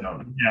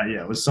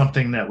 It was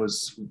something that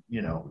was,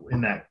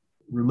 in that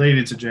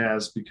related to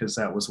jazz, because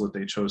that was what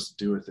they chose to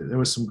do with it. There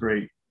was some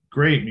great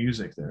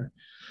music there.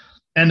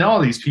 And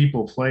all these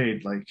people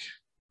played,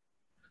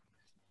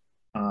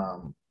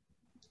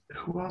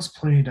 who else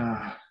played?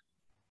 There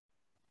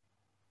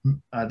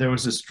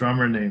was this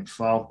drummer named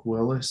Falk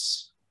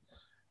Willis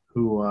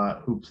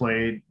who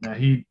played. Now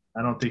I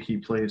don't think he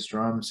plays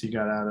drums. He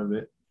got out of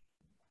it.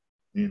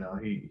 He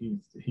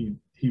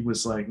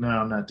was like, no,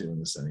 I'm not doing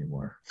this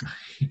anymore.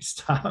 He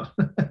stopped.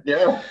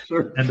 Yeah,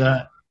 sure.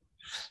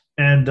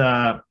 And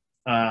John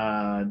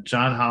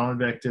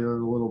Hollenbeck did it a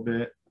little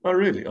bit. Oh,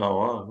 really? Oh,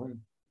 wow.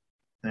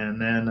 And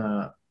then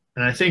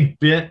and I think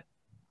Benny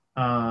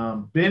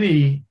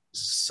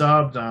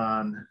subbed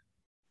on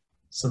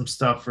some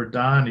stuff for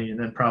Donnie, and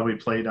then probably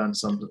played on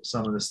some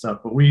of the stuff.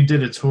 But we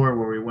did a tour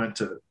where we went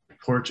to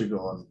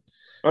Portugal. And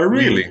oh,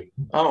 really?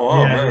 Oh,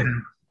 wow,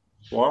 man.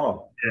 Yeah.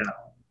 Wow. Yeah.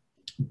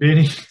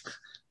 Benny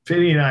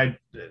and I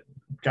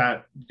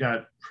got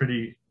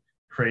pretty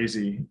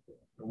crazy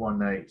one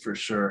night for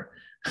sure.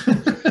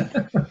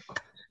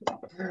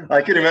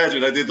 I can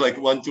imagine. I did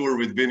one tour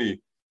with Benny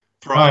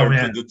prior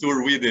to the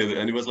tour we did,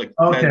 and it was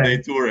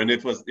 10-day tour, and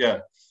it was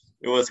it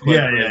was quite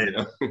crazy.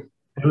 Yeah.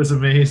 It was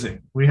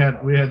amazing. We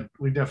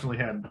definitely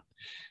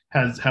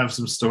have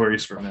some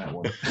stories from that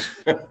one.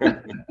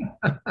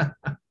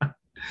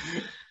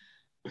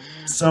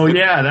 So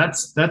yeah,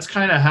 that's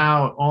kind of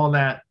how all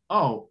that.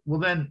 Oh, well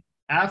then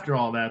after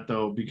all that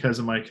though, because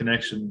of my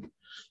connection,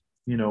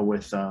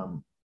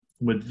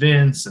 with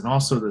Vince and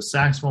also the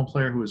saxophone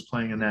player who was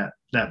playing in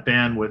that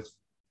band with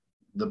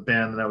the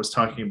band that I was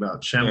talking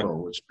about,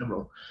 Shimbo.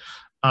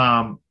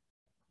 I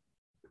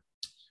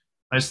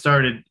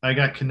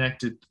got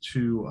connected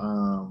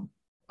to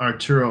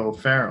Arturo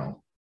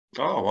Farrell.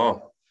 Oh,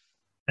 wow.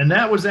 And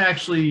that was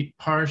actually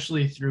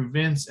partially through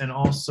Vince and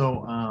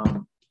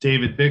also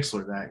David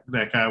Bixler,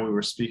 that guy we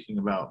were speaking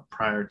about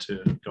prior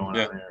to going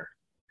on air.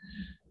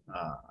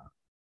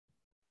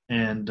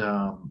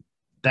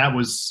 That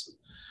was,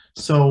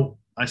 so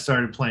I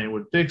started playing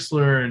with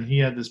Bixler, and he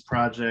had this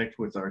project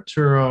with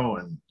Arturo,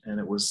 and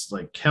it was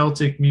like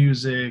Celtic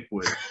music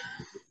with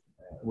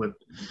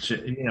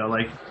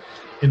like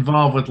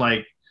involved with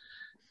like,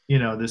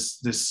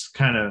 this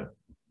kind of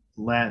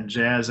Latin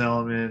jazz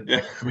element.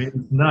 Yeah. I mean, it's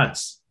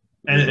nuts.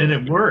 And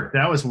it worked.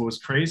 That was what was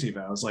crazy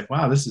about it. I was like,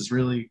 wow,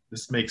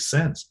 this makes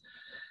sense.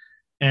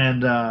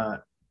 And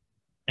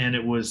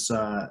it was,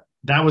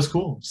 that was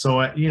cool. So,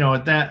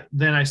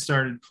 then I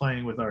started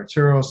playing with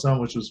Arturo some,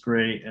 which was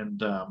great. And,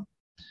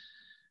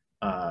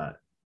 that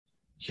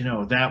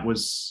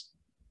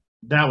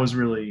was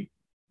really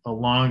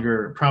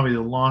probably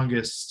the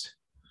longest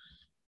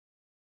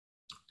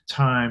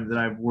time that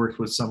I've worked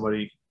with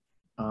somebody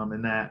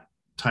in that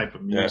type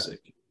of music.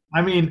 Yeah.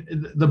 I mean,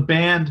 the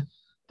band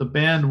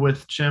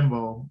with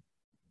Chembo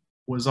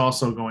was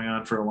also going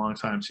on for a long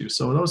time too.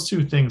 So those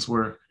two things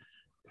were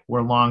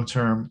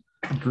long-term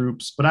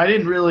groups, but I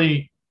didn't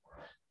really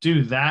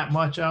do that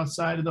much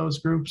outside of those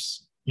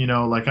groups.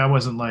 Like I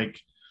wasn't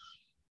like,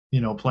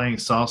 playing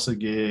salsa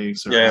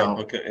gigs or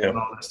all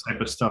this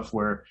type of stuff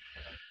where,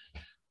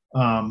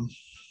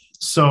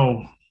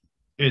 so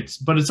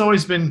it's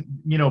always been,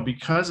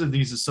 because of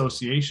these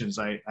associations,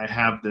 I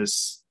have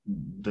this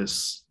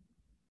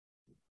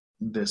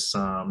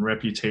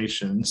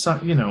reputation,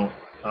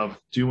 of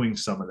doing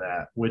some of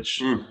that,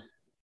 which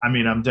I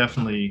mean, I'm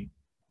definitely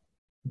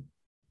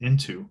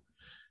into.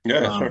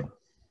 Yeah, sure.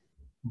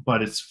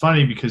 But it's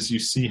funny because you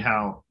see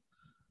how,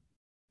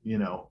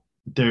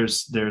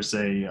 there's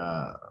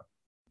a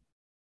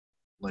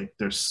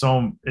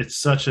it's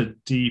such a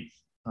deep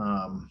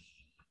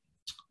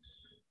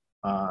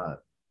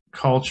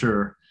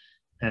culture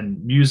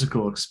and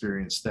musical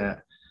experience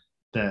that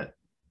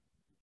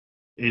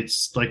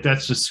it's like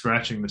that's just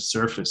scratching the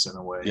surface in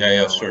a way.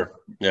 Yeah, sure.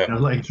 Yeah.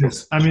 Like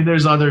this. I mean,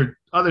 there's other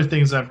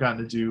things I've gotten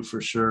to do for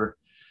sure.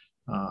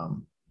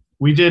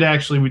 We did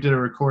a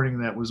recording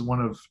that was one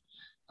of,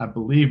 I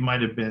believe,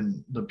 might have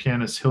been the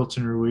pianist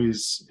Hilton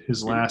Ruiz,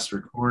 his last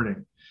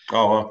recording.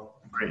 Oh, wow.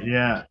 Right,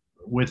 yeah,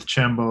 with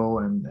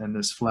Chembo and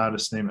this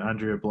flautist named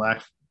Andrea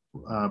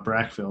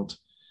Brackfeld.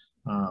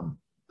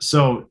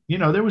 So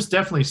there was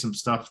definitely some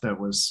stuff that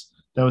was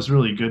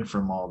really good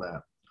from all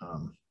that.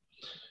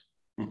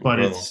 But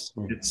it's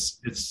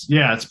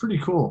pretty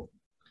cool.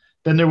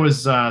 Then there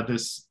was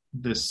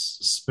this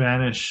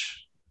Spanish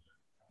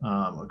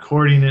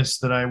accordionist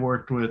that I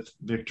worked with,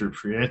 Victor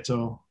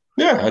Prieto.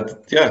 Yeah,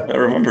 I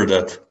remember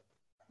that.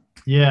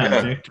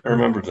 Yeah, Victor. I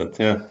remember that.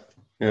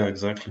 Yeah,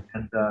 exactly.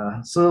 And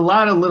so a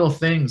lot of little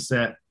things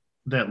that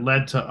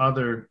led to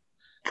other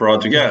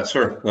projects. Yeah,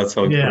 sure. That's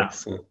how it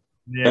works.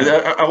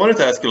 Yeah. I wanted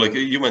to ask you, like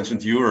you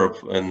mentioned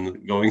Europe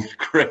and going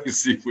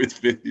crazy with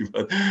Vinny,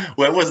 but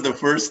when was the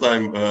first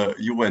time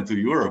you went to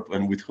Europe,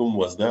 and with whom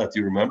was that? Do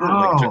you remember,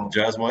 like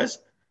jazz-wise?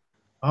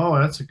 Oh,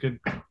 that's a good.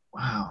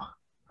 Wow.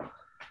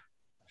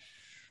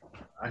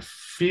 I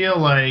feel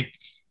like.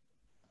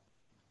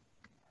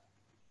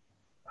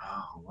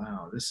 Oh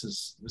wow,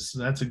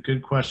 that's a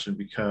good question,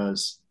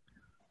 because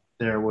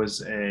there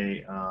was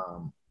a.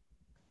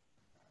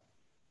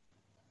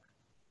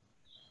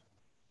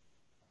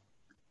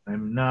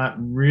 I'm not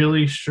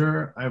really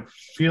sure. I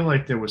feel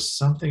like there was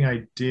something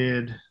I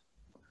did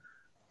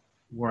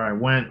where I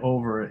went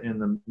over in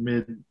the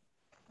mid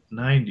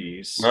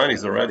 90s.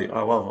 90s already.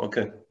 Oh, wow.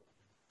 Okay.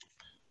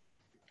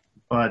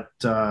 But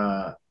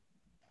I'm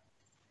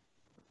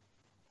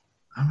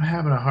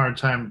having a hard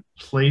time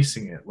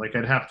placing it. Like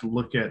I'd have to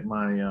look at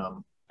my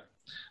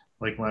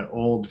my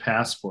old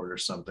passport or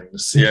something to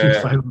see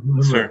if I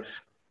remember. Sure.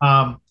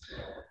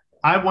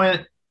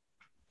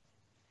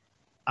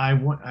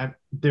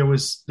 There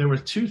were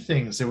two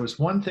things. There was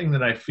one thing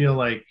that I feel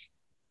like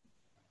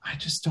I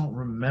just don't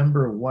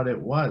remember what it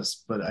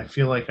was, but I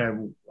feel like I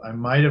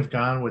might have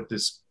gone with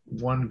this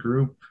one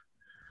group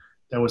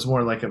that was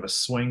more like of a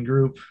swing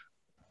group,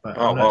 but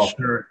I'm not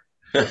sure.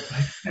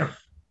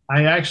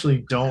 I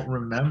actually don't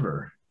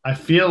remember. I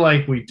feel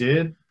like we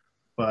did,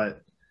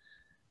 but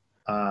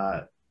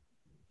the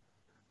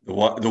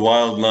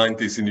wild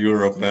 90s in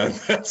Europe, man.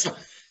 That's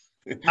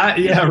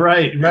yeah,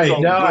 right. It's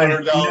all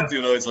blurred out,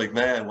 it's like,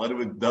 man, what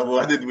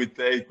did we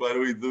take? What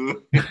do we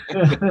do?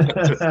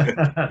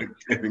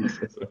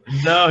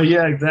 No,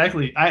 yeah,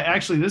 exactly.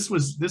 This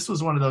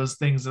was one of those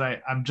things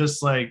that I'm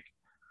just like,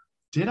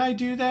 did I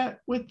do that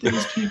with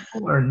these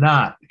people or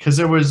not? Because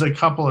there was a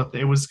couple of,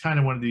 it was kind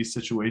of one of these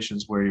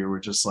situations where you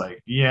were just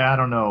like, yeah, I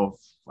don't know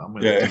I'm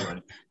going to do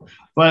it.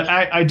 But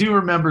I do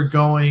remember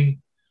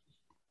going.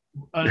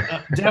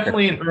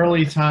 Definitely an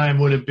early time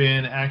would have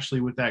been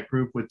actually with that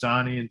group with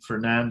Donnie and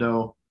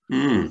Fernando.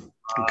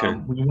 Okay.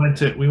 We went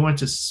to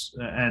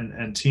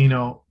and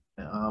Tino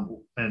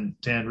and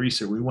Dan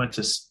Reeser. We went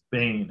to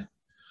Spain,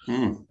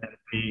 and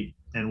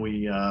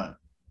we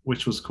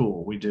which was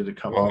cool. We did a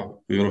couple. Wow,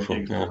 beautiful.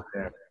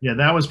 Yeah,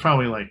 that was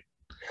probably like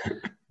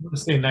I'm gonna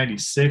say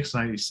 96,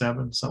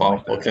 97, something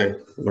like that. Okay,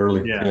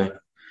 early. Yeah.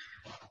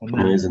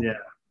 Amazing.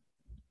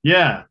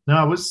 Yeah.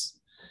 No,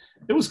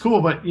 it was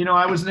cool, but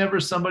I was never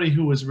somebody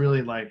who was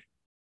really like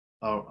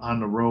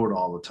on the road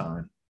all the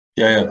time.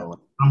 Yeah. Like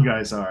some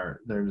guys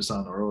they're just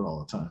on the road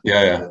all the time.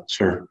 Yeah,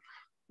 sure.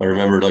 I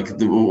remember like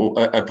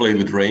I played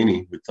with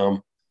Rainey with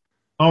Tom.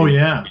 Oh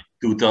yeah.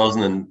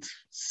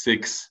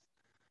 2006.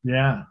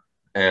 Yeah.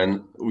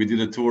 And we did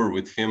a tour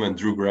with him and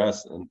Drew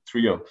Grass and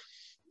trio.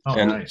 Oh,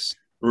 and nice.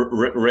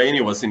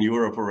 Rainey was in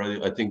Europe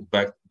already. I think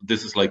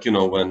this is like,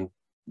 when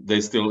they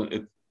still,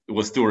 it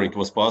was touring, it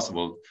was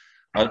possible.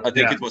 I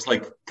think it was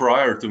like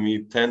prior to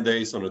me, 10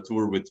 days on a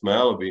tour with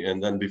Malaby. And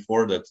then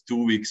before that,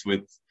 2 weeks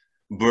with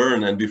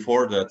Burn. And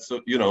before that, so,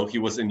 he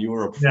was in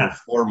Europe for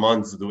 4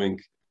 months doing.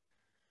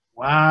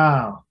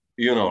 Wow.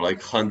 Like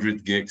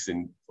 100 gigs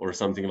or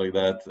something like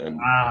that. And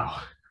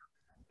wow.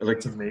 Like,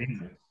 it's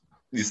amazing.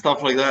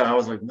 Stuff like that. I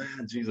was like,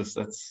 man, Jesus,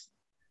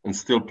 and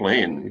still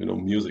playing,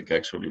 music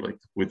actually, like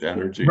with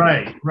energy.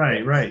 Right.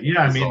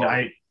 Yeah. I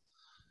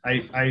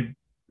mean,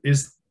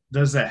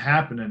 does that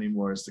happen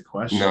anymore is the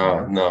question.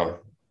 No.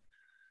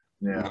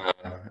 Yeah.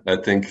 I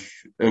think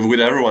with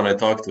everyone I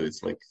talk to,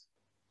 it's like,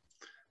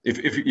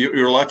 if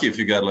you're lucky if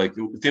you got like,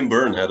 Tim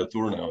Byrne had a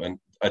tour now, and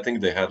I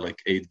think they had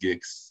like 8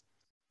 gigs,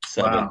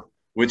 7,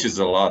 which is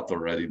a lot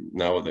already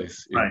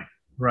nowadays.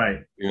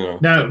 Right.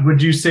 Now,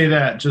 would you say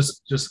that,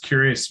 just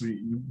curious,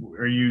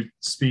 are you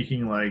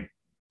speaking like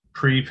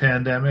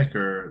pre-pandemic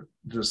or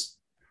just?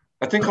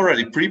 I think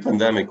already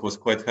pre-pandemic was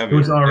quite heavy. It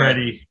was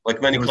already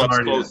like many clubs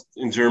closed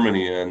in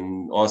Germany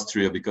and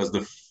Austria because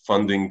the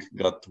funding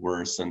got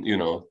worse, and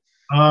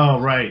Oh,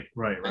 right.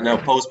 And now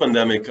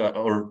post-pandemic,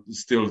 or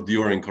still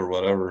during, or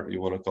whatever you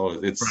want to call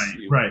it, it's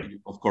right.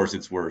 Of course,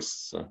 it's worse.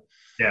 So.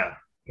 Yeah,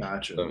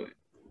 gotcha.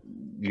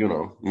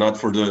 Not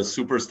for the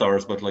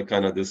superstars, but like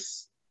kind of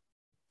this.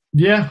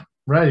 Yeah,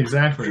 right,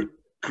 exactly.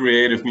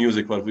 Creative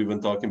music, what we've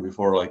been talking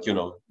before, like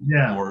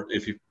more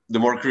the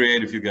more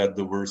creative you get,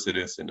 the worse it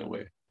is in a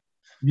way.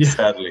 Yeah.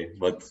 Sadly,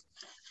 but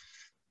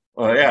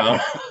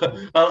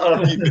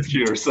I'll keep it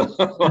here. So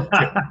I'll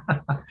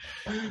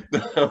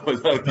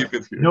keep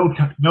it here.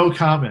 No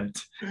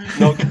comment.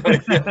 No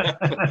comment.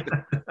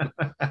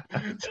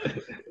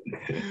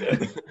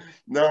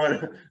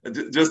 No,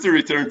 just to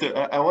return to,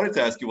 I wanted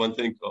to ask you one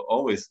thing.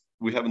 Always,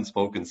 we haven't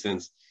spoken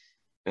since,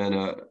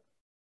 and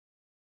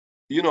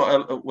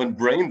when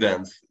Brain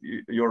Dance,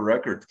 your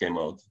record came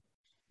out.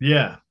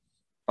 Yeah.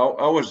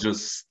 I was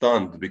just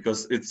stunned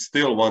because it's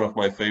still one of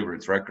my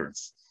favorite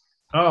records.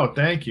 Oh,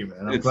 thank you,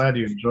 man. I'm glad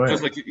you enjoyed it.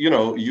 Just like,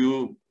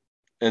 you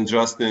and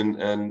Justin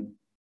and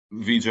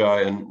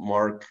Vijay and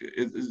Mark,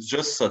 it's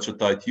just such a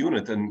tight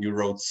unit, and you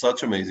wrote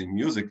such amazing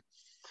music.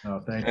 Oh,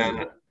 thank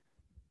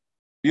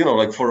you.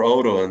 Like for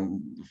Odo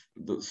and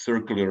the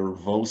Circular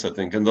Voice, I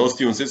think, and those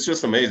tunes, it's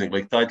just amazing,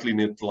 like tightly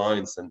knit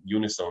lines and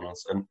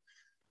unisonance. And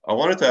I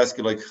wanted to ask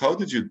you, like, how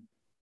did you,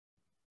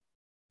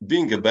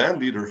 being a band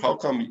leader, how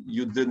come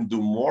you didn't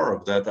do more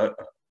of that?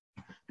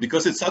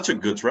 Because it's such a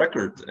good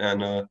record.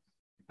 And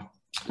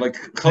like,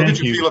 how did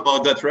you feel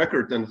about that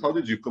record? And how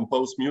did you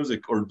compose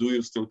music? Or do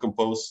you still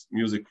compose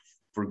music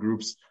for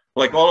groups?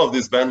 Like all of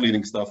this band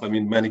leading stuff. I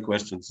mean, many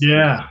questions.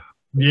 Yeah.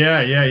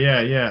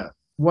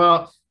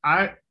 Well,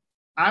 I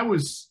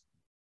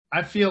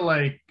feel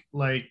like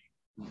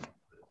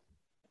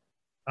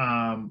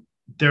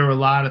there were a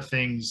lot of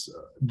things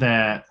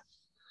that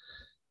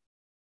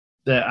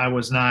I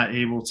was not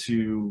able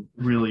to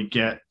really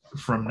get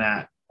from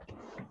that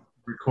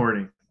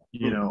recording.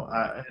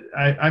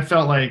 I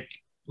felt like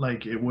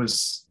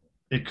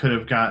it could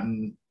have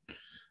gotten,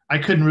 I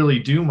couldn't really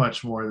do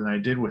much more than I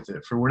did with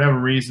it. For whatever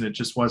reason, it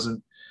just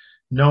wasn't,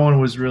 no one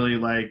was really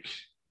like,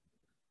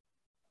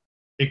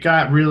 it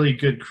got really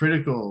good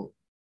critical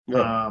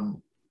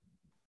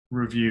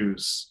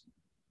reviews,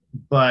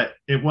 but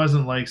it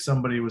wasn't like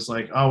somebody was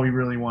like, oh, we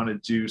really want to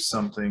do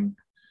something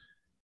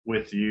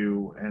with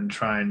you and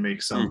try and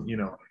make some,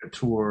 a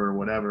tour or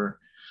whatever.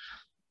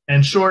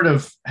 And short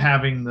of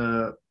having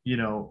the,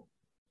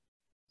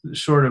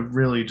 short of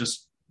really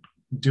just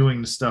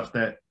doing the stuff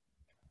that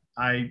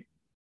I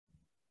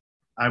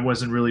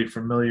wasn't really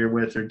familiar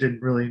with, or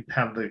didn't really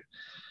have the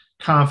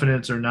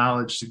confidence or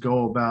knowledge to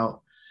go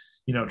about,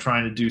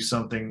 trying to do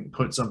something,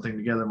 put something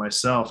together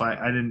myself. I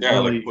didn't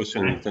really like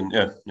pushing anything.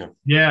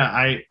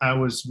 I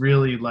was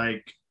really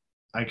like,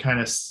 I kind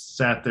of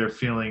sat there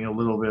feeling a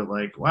little bit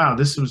like, wow,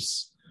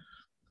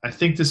 I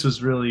think this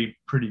was really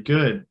pretty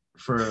good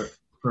for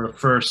a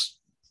first,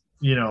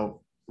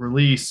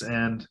 release.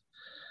 And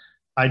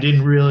I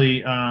didn't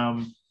really,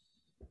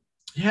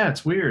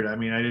 it's weird. I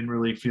mean, I didn't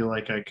really feel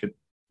like I could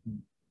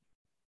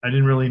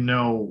didn't really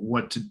know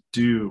what to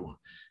do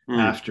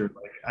after.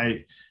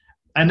 Like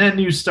and then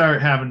you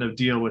start having to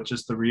deal with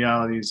just the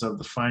realities of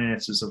the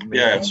finances of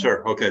making. Yeah,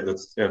 sure. Okay,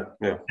 that's yeah.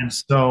 And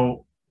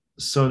so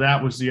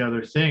that was the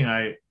other thing.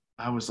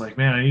 I was like,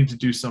 man, I need to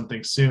do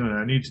something soon.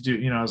 I need to do,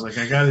 I was like,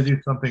 I got to do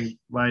something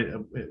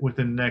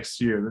within the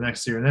next year.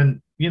 And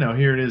then,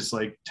 here it is,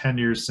 like 10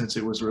 years since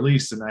it was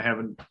released, and I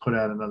haven't put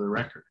out another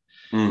record.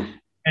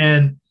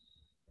 And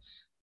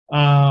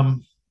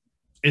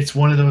it's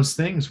one of those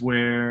things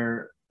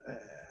where.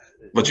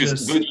 But do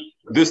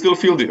you still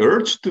feel the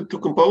urge to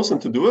compose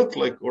and to do it,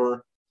 like,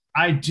 or?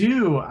 I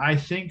do. I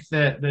think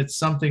that that's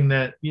something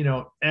that,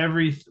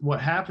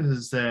 what happens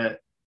is that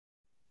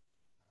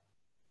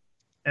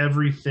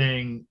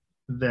everything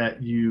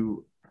that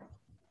you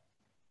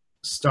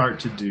start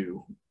to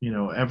do,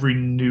 every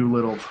new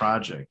little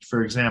project,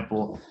 for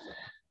example,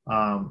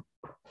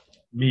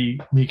 me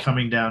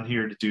coming down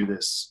here to do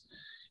this,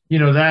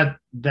 that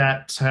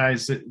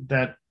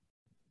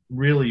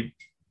really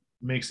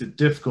makes it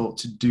difficult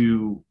to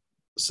do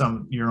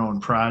your own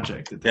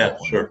project at that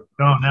point. Sure.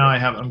 Now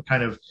I'm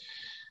kind of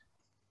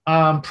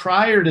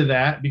prior to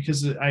that,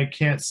 because I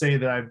can't say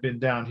that I've been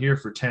down here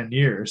for 10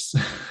 years.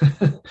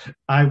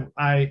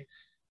 I'd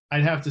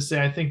have to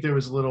say I think there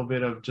was a little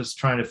bit of just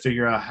trying to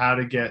figure out how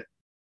to get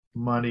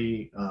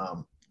money,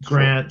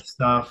 grant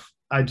stuff.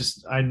 I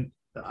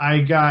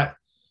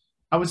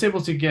was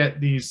able to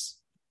get these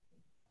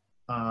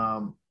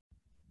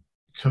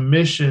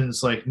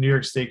commissions, like New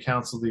York State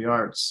Council of the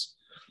Arts.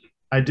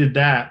 I did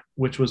that,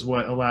 which was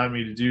what allowed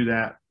me to do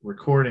that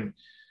recording.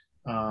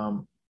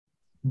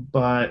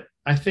 But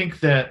I think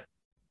that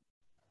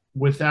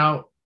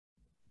without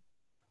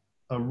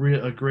a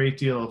great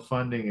deal of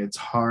funding, it's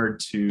hard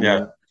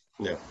to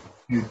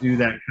do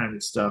that kind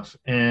of stuff.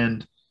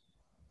 And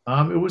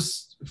it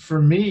was,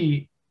 for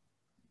me,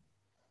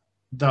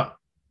 the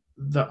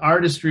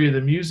artistry of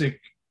the music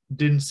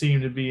didn't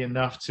seem to be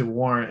enough to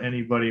warrant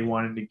anybody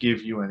wanting to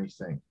give you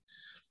anything.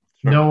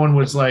 Sure. No one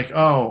was like,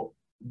 oh,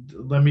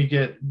 let me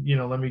get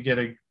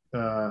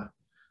a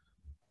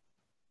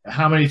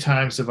how many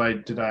times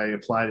did I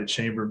apply to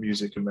Chamber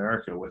Music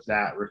America with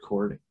that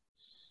recording?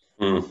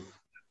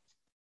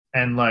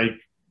 And like,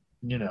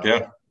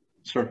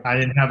 sure, I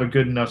didn't have a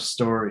good enough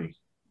story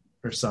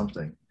or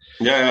something.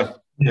 Yeah.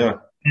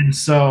 And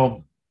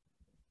so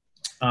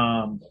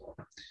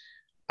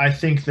I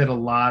think that a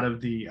lot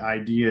of the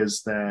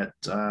ideas that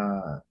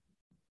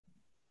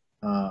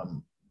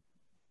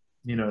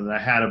that I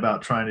had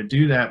about trying to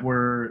do that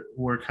were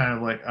kind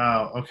of like,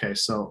 oh, okay,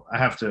 so I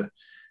have to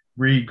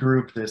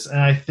regroup this. And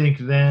I think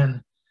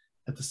then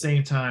at the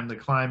same time, the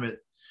climate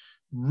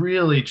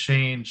really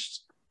changed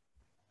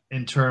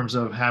in terms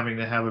of having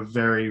to have a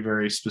very,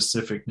 very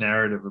specific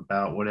narrative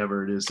about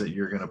whatever it is that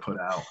you're going to put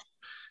out.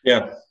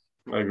 Yeah,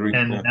 I agree.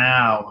 And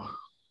now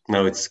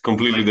it's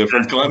completely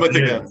different climate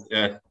again.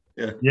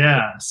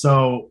 Yeah.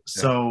 So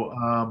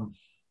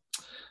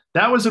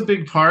that was a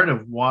big part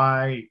of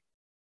why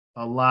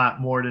a lot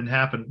more didn't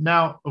happen.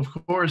 Now, of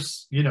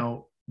course,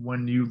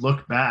 when you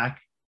look back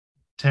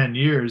 10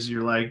 years,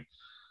 you're like,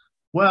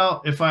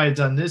 well, if I had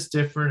done this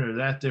different or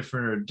that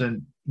different, or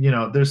done,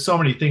 there's so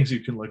many things you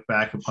can look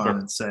back upon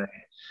and say.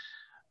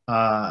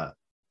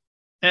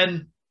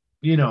 And,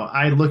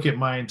 I look at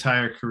my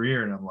entire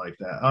career and I'm like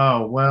that.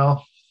 Oh,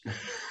 well,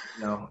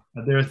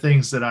 there are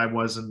things that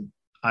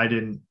I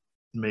didn't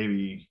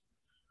maybe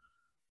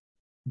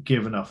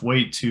give enough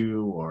weight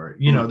to, or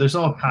there's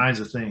all kinds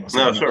of things.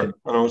 No, sure,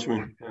 I know what you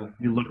mean.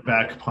 You look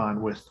back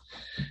upon with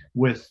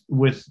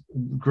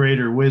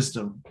greater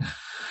wisdom.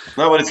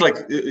 No, but it's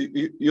like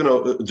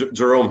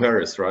Jerome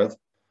Harris, right?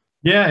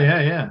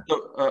 Yeah.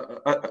 So,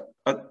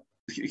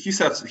 he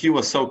said he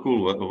was so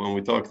cool when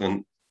we talked,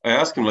 and I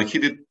asked him, like, he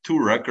did 2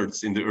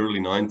 records in the early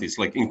 90s,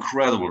 like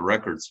incredible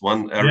records,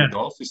 one Eric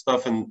Dolphy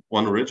stuff and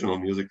one original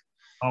music.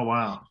 Oh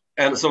wow.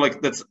 And so,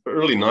 like, that's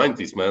early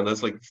 90s, man.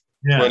 That's like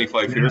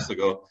 25 years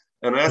ago.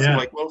 And I asked him,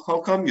 like, well, how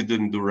come you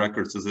didn't do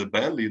records as a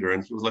band leader?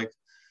 And he was like,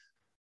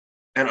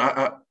 and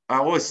I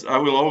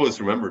will always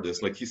remember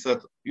this. Like, he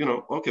said,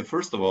 okay,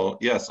 first of all,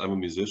 yes, I'm a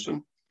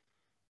musician,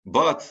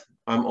 but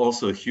I'm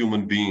also a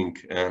human being.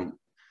 And,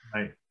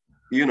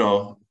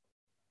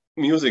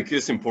 music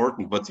is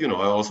important, but, I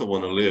also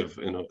want to live,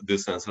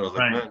 this sense. And I was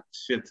like, man,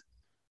 shit.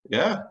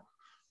 Yeah.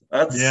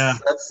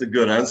 That's a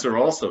good answer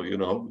also,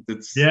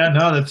 It's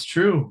that's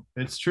true.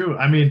 It's true.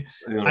 I mean,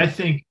 I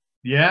think,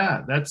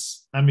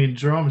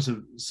 Jerome is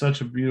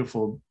such a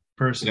beautiful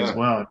person as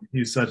well.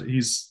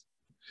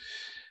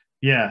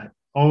 I've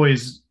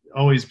always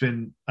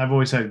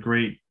had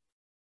great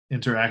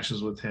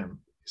interactions with him.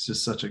 He's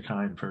just such a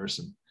kind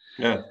person.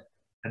 Yeah.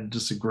 And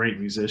just a great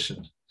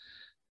musician.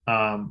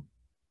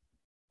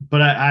 But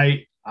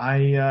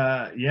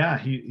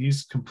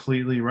he's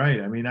completely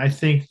right. I mean, I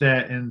think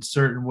that in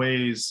certain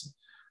ways,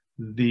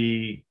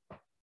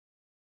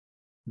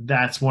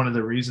 that's one of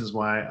the reasons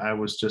why I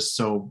was just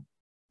so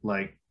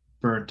like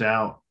burnt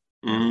out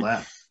and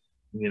left.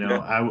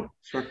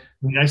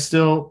 I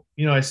still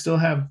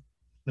have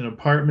an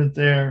apartment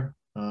there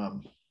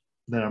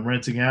that I'm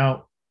renting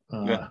out.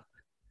 Yeah.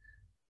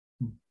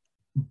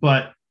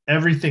 But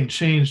everything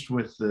changed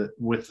with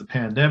the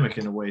pandemic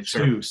in a way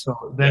too.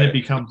 So then it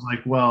becomes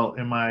like, well,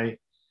 am I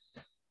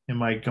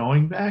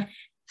going back?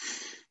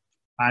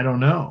 I don't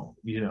know,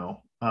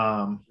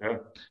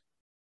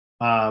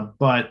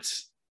 but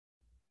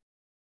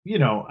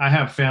I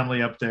have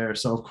family up there,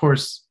 so of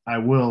course I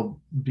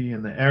will be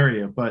in the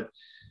area. But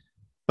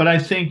I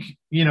think,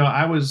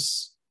 I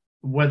was,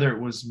 whether it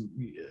was,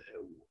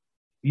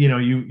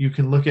 you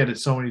can look at it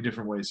so many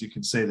different ways. You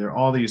can say there are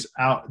all these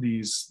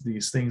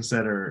things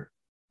that are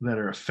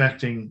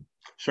affecting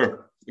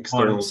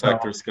external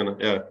factors,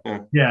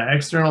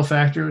 external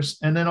factors,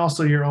 and then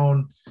also your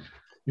own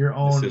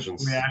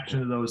decisions. Reaction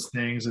to those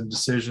things and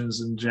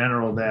decisions in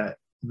general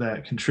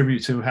that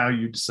contribute to how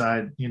you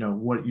decide,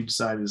 what you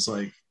decide is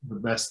like the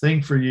best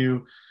thing for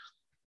you,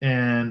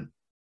 and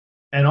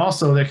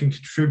also that can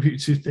contribute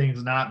to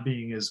things not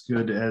being as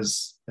good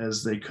as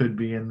they could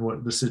be in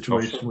what the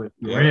situation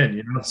you're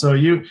in,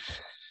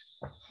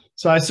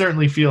 so I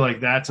certainly feel like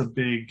that's a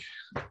big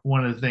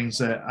one of the things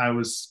that I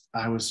was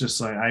just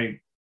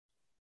like,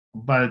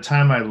 by the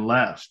time I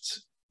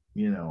left,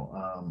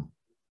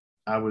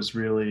 I was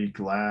really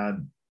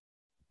glad.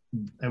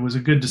 It was a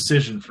good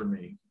decision for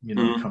me,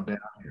 to come down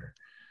here.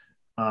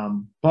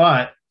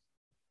 But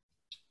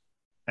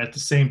at the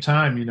same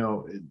time,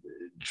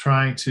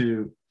 trying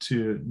to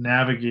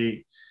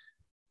navigate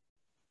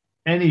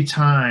any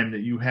time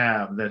that you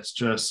have that's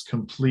just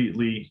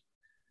completely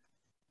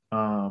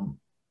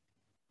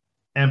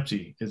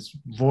empty, it's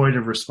void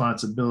of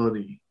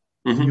responsibility.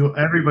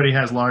 Everybody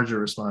has larger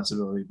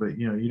responsibility, but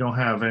you don't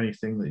have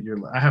anything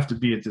that I have to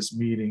be at this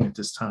meeting at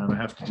this time, I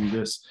have to do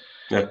this.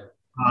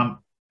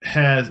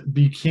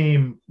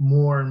 Became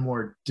more and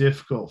more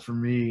difficult for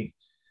me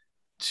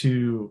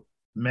to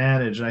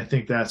manage. And I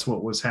think that's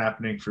what was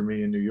happening for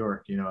me in New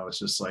York. I was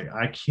just like,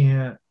 I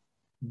can't,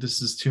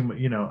 this is too much,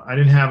 I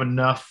didn't have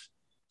enough.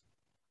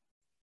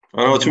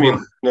 I know what you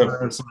mean. No.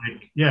 It's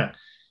like,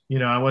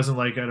 I wasn't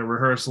like at a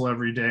rehearsal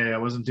every day. I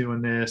wasn't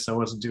doing this, I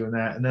wasn't doing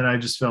that. And then I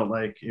just felt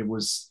like it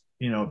was,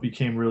 it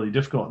became really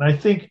difficult. And I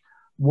think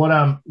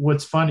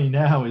what's funny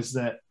now is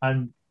that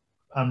I'm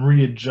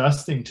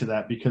readjusting to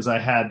that, because I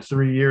had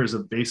 3 years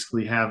of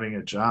basically having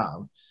a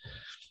job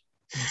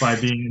by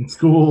being in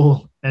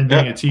school and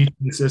being a teaching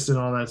assistant,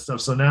 all that stuff.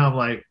 So now I'm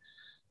like,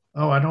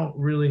 I don't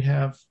really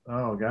have,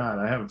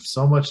 I have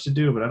so much to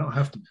do, but I don't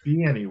have to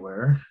be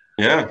anywhere.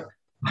 Yeah.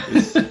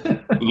 It's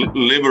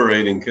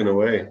liberating in a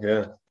way.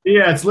 Yeah.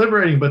 Yeah, it's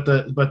liberating, but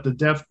the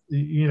depth,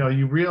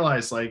 you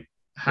realize like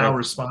how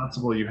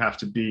responsible you have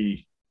to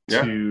be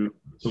to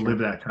live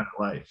that kind of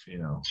life,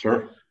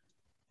 Sure.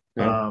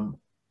 Yeah.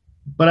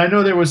 But I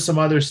know there was some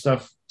other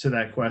stuff to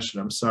that question.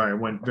 I'm sorry, I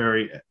went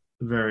very,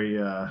 very.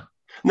 No.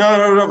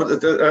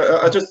 But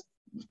I just,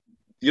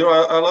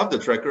 I love the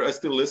tracker. I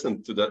still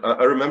listen to that.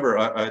 I remember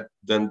I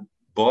then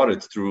bought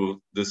it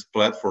through this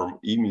platform,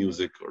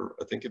 eMusic, or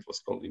I think it was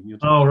called eMusic.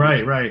 Oh,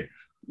 right.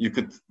 You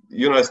could,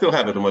 I still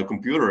have it on my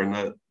computer,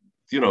 and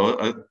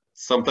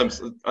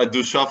sometimes I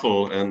do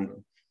shuffle and.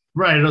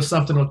 Right,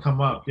 something will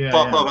come up. Yeah.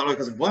 Pop up. I'm like,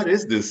 what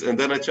is this? And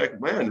then I check.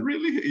 Man,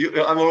 really?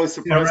 I'm always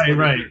surprised. Yeah,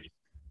 right.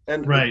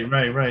 And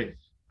right.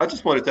 I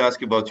just wanted to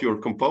ask you about your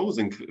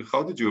composing.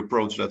 How did you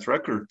approach that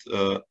record?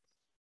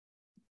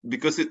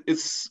 Because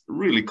it's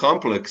really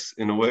complex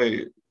in a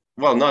way.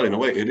 Well, not in a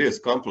way, it is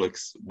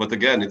complex. But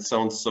again, it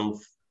sounds so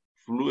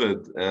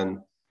fluid.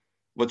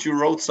 But you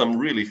wrote some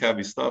really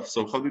heavy stuff.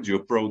 So how did you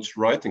approach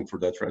writing for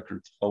that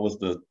record? How was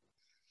the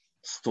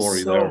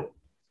story there?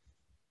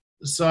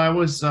 So I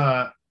was,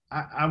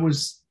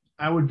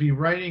 I would be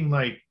writing,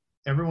 like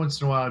every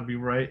once in a while I'd be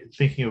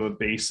thinking of a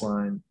bass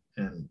line,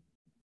 and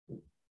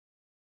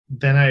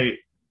then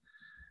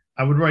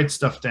I would write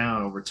stuff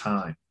down over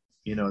time.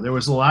 There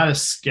was a lot of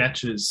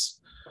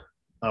sketches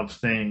of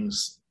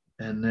things,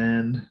 and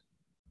then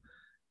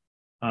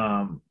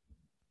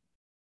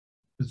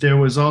there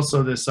was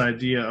also this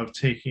idea of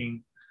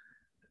taking.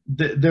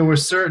 There were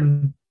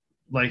certain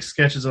like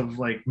sketches of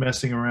like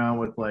messing around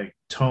with like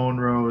tone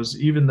rows,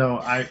 even though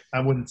I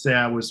wouldn't say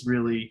I was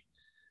really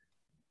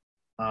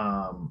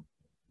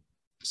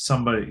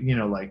somebody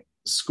like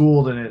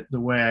schooled in it the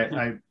way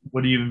I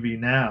would even be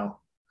now.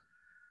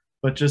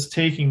 But just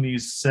taking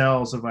these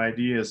cells of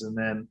ideas and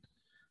then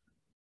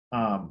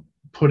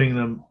putting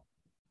them,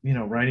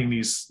 writing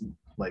these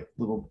like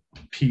little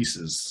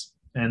pieces,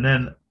 and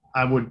then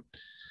I would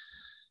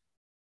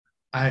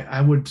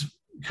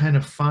kind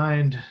of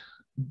find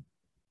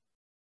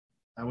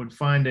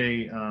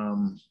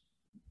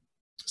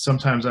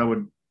sometimes I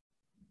would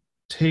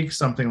take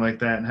something like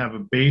that and have a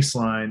bass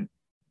line,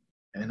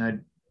 and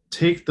I'd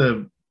take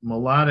the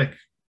melodic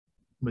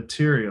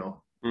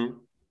material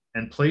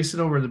and place it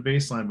over the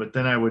bass line, but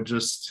then I would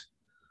just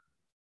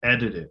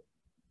edit it.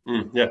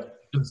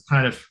 Just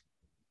kind of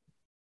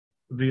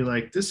be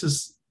like,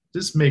 this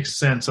makes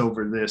sense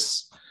over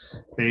this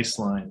bass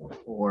line,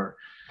 or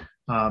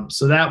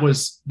so that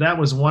was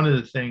one of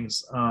the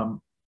things.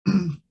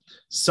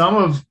 Some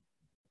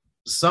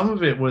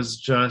of it was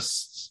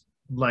just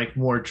like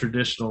more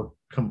traditional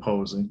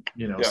composing,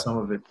 you know, Yeah. some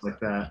of it like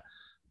that.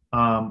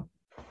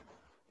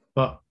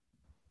 But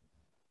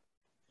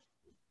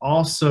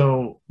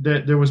also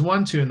there was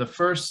one tune, the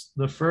first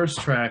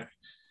track,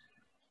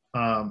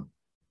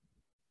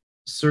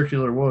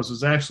 Circular Woes,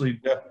 was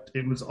actually,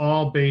 it was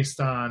all based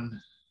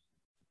on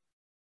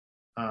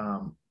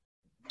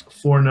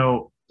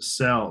 4-note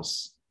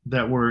cells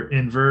that were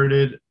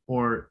inverted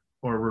or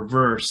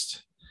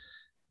reversed,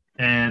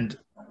 and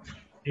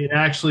it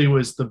actually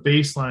was, the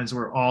bass lines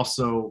were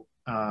also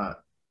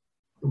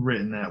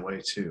written that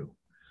way too.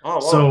 Oh, wow.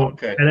 So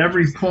Okay. at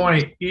every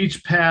point,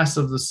 each pass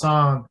of the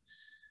song,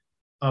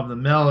 of the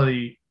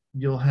melody,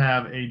 you'll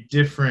have a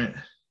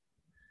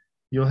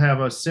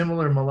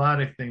similar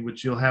melodic thing,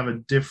 but you'll have a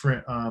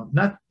different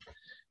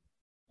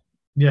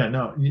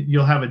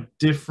you'll have a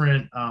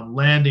different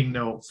landing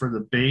note for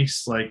the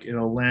bass. Like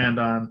it'll land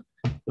on,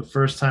 the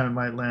first time it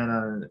might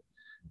land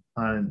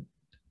on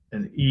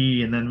an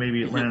E, and then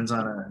maybe it lands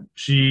on a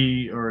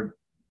G or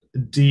a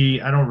D.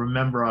 I don't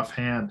remember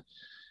offhand,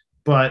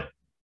 but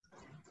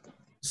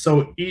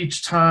so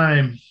each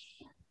time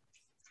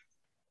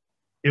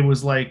it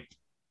was like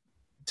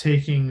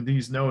taking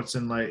these notes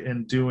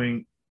and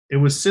doing, it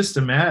was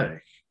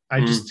systematic.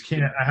 I just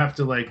can't, I'd have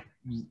to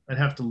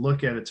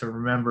look at it to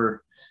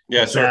remember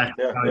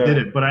exactly how I did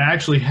it. But I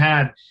actually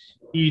had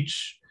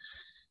each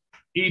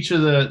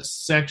of the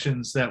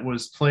sections that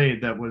was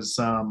played that was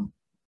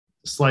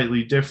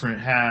slightly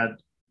different had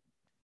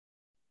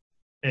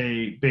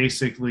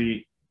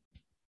basically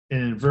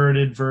an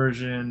inverted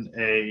version,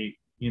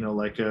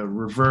 like a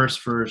reverse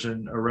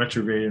version, a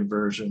retrograded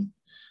version,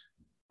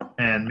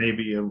 and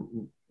maybe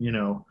an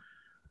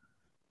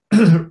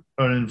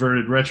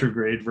inverted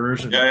retrograde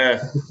version.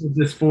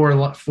 This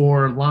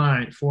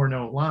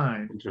 4-note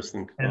line.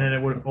 Interesting. And then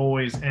it would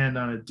always end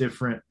on a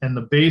different, and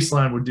the bass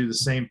line would do the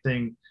same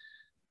thing,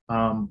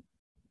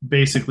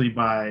 basically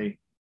by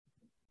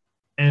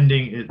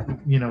ending it,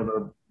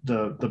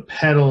 the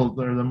pedal,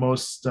 or the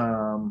most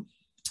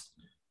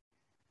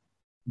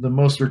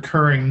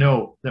recurring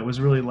note that was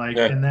really like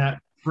in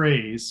that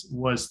phrase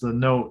was the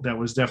note that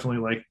was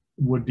definitely like,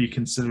 would be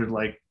considered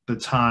like the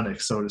tonic,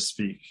 so to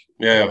speak.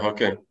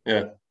 Okay.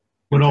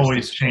 Would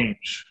always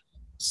change.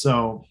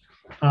 So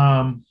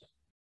I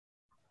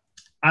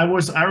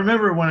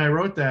remember when I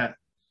wrote that,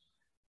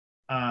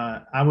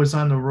 I was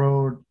on the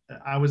road.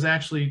 I was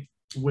actually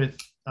with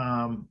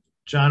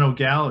John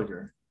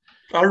O'Gallagher.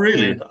 Oh,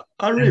 really?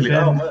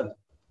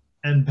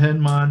 And Ben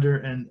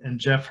Monder and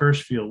Jeff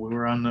Hirschfield. We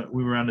were on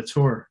the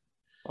tour.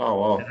 Oh,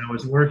 wow. And I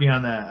was working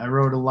on that. I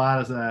wrote a lot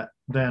of that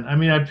then. I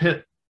mean,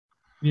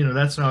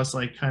 that's when I was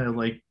like kind of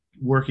like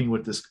working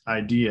with this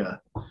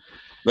idea.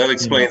 That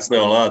explains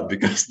now a lot,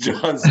 because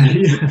John's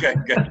music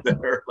can't get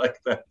there like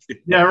that.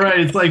 Yeah, right.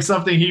 It's like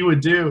something he would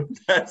do.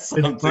 That's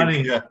something. It's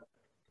funny. Yeah.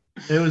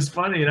 It was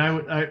funny,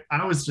 and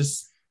I was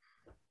just.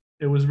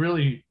 It was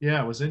really,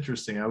 it was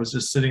interesting. I was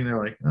just sitting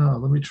there like, oh,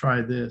 let me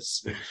try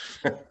this.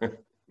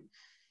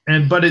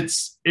 But it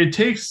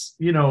takes,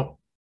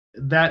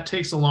 that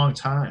takes a long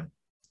time,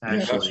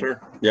 actually. Yeah, sure.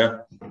 Yeah.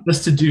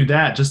 Just to do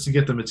that, just to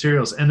get the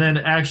materials. And then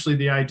actually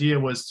the idea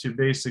was to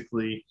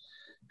basically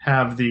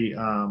have the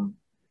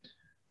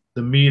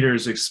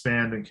meters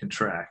expand and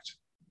contract.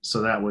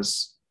 So that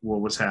was what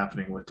was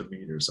happening with the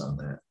meters on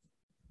that.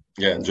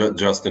 Yeah,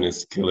 Justin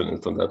is killing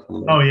it on that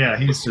one. Oh, yeah,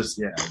 he's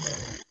just,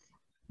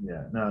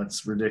 no,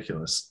 it's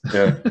ridiculous.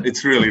 Yeah,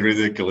 it's really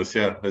ridiculous.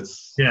 Yeah,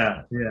 it's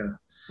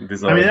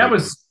bizarre. I mean,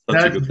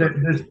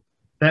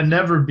 that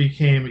never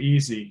became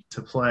easy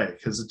to play,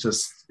 because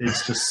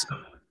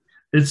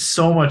it's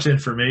so much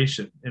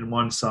information in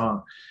one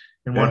song,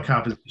 in one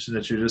composition,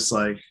 that you're just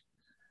like,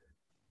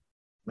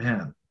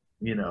 man,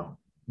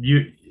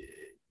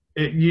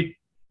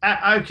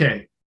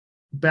 okay.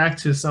 Back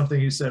to something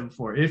you said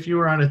before. If you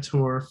were on a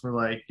tour for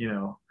like,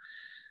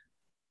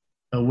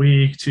 a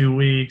week, 2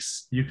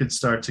 weeks, you could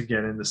start to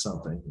get into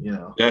something,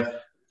 a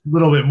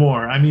little bit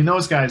more. I mean,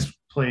 those guys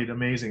played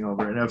amazing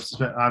over it.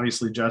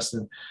 Obviously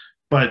Justin,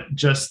 but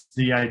just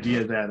the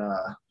idea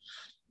that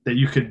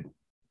you could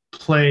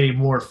play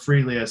more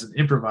freely as an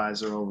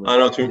improviser over. I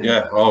know too.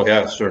 Yeah. Oh,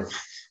 yeah. Sure.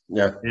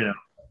 Yeah.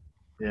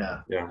 Yeah.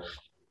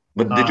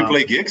 But did you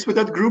play gigs with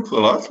that group a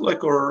lot,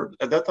 like, or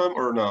at that time,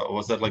 or no?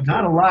 Was that like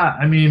not a lot?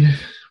 I mean,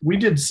 we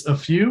did a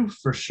few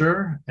for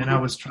sure, and I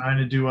was trying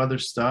to do other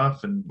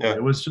stuff, and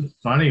it was just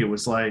funny. It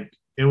was like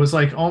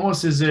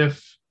almost as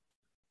if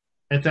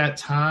at that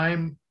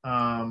time,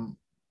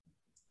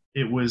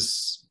 it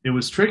was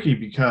tricky,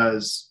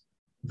 because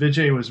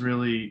Vijay was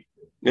really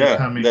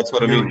becoming, that's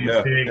what really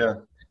I mean. Big.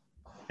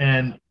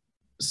 And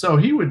so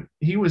he was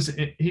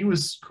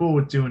cool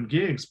with doing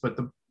gigs, but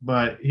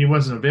he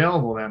wasn't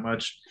available that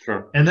much.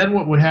 Sure. And then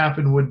what would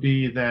happen would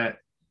be that,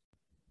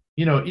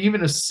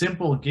 even a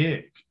simple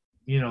gig,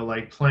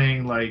 like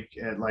playing like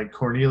at like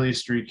Cornelia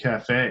Street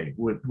Cafe,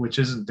 which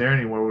isn't there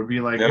anymore, would be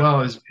like,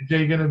 well, is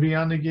Vijay going to be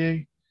on the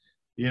gig?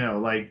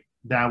 Like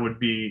that would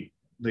be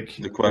the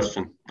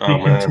question.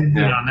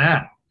 Contingent on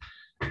that.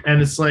 And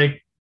it's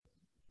like,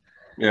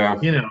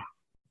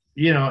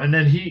 you know, and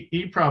then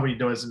he probably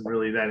wasn't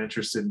really that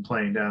interested in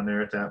playing down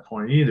there at that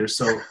point either.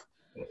 So,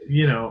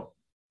 you know,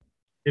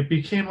 it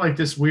became like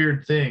this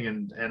weird thing,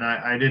 and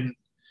I didn't,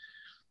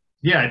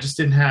 I just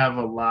didn't have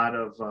a lot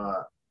of,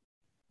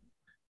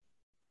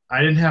 I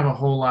didn't have a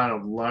whole lot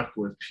of luck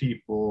with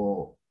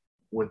people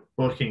with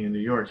booking in New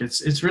York.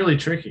 It's really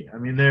tricky. I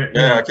mean, there.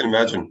 Yeah, I can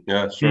imagine.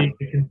 Yeah, sure.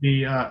 It can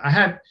be.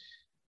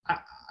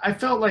 I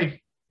felt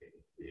like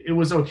it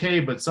was okay,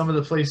 but some of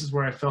the places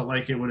where I felt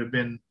like it would have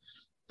been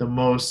the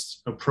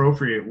most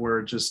appropriate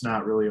were just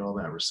not really all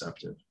that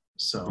receptive.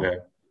 So, yeah,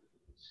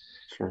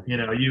 sure. You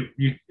know,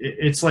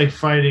 it's like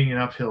fighting an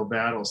uphill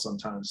battle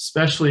sometimes,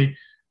 especially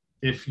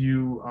if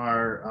you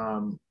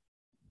are,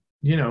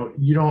 you know,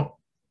 you don't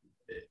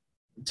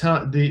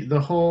tell the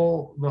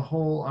whole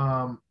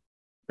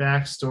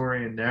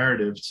backstory and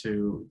narrative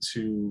to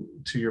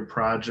your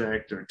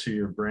project or to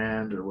your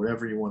brand or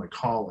whatever you want to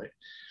call it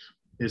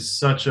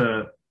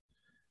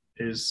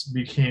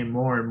became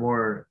more and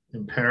more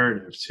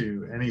imperative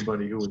to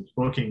anybody who was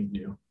booking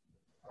you.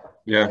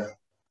 Yeah.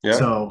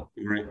 So,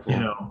 you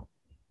know,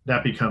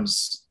 that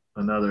becomes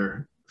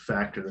another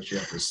factor that you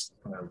have to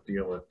kind of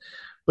deal with.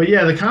 But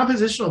yeah, the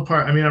compositional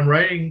part, I mean, I'm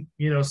writing,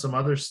 you know, some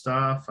other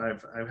stuff. I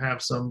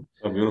have some.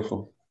 Oh,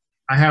 beautiful.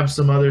 I have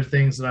some other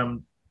things that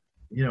I'm,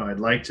 you know, I'd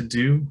like to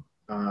do.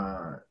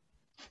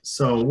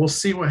 So we'll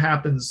see what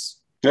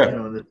happens, you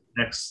know, in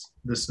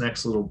this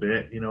next little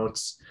bit. You know,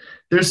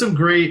 there's some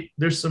great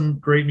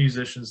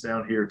musicians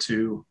down here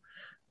too.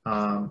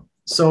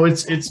 So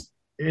it's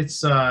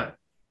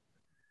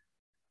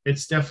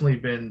definitely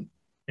been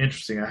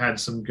interesting. I had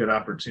some good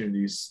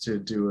opportunities to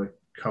do a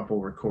couple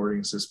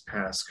recordings this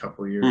past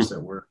couple of years that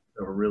were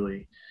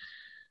really,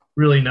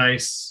 really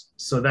nice.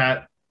 So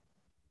that,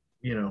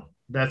 you know,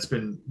 that's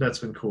been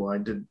cool. I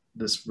did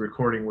this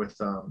recording with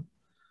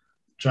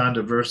John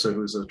De Rosa,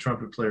 who's a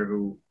trumpet player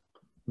who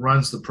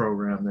runs the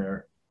program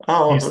there.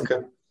 Oh,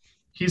 okay.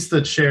 He's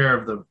the chair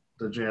of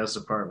the jazz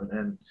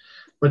department,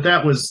 but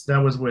that was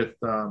with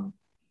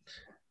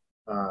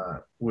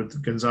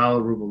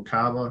Gonzalo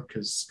Rubalcaba,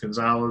 because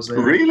Gonzalo's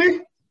there.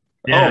 Really?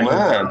 Yeah, oh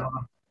man.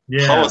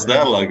 Yeah. How was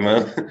that like,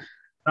 man?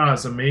 Oh,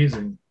 it's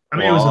amazing. I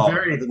mean, it was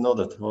I didn't know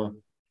that. Wow.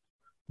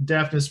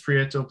 Daphnis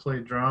Prieto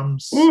played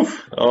drums.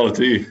 Oof. Oh,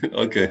 gee.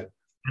 Okay.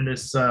 And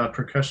this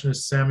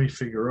percussionist Sammy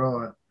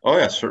Figueroa. Oh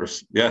yeah, sure.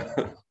 Yeah.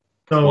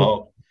 So,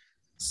 wow.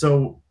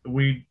 So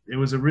it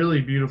was a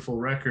really beautiful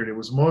record. It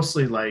was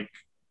mostly like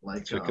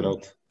check it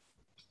out. It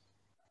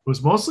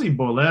was mostly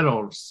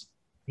boleros,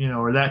 you know,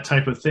 or that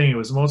type of thing. It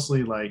was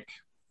mostly like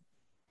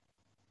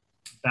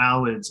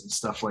ballads and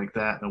stuff like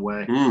that in a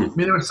way. I mean,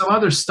 there was some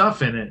other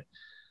stuff in it,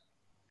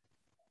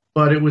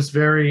 but it was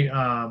very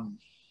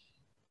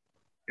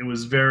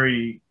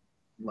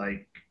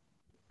like,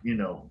 you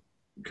know,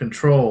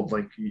 controlled.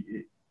 Like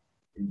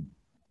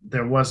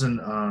there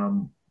wasn't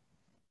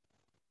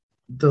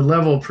the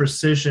level of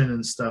precision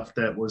and stuff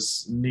that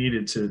was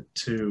needed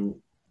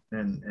to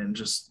and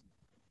just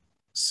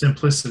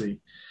simplicity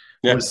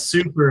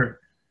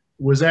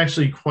was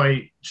actually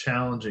quite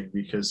challenging,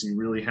 because you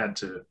really had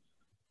to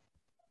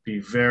be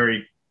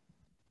very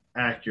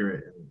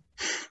accurate and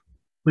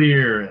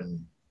clear,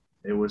 and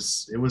it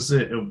was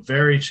a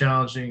very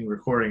challenging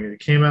recording. It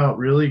came out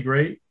really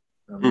great.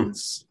 I mean,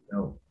 it's,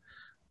 you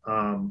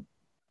know,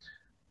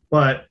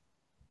 but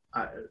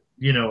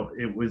you know,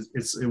 it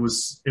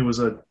was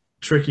a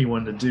tricky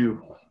one to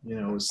do, you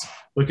know.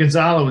 But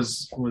Gonzalo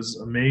was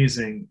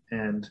amazing,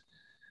 and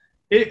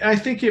I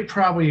think it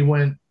probably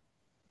went,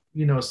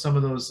 you know, some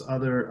of those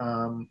other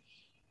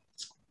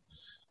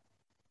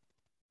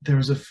there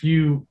was a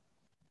few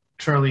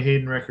Charlie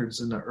Hayden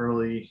records in the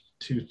early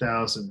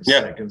 2000s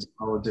that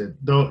Gonzalo did.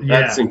 Though,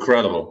 that's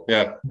incredible.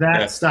 Yeah,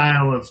 that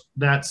style.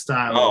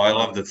 Oh, I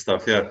love that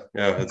stuff. Yeah,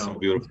 it's so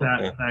beautiful.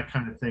 That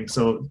kind of thing.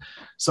 So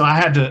I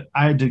had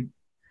to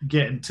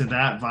get into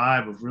that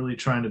vibe of really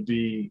trying to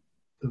be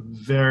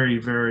very,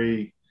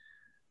 very,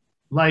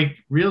 like,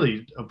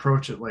 really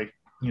approach it like,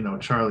 you know,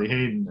 Charlie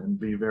Hayden, and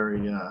be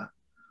very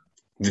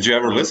did you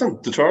ever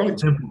listen to Charlie?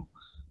 Simple.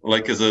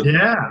 Like, as a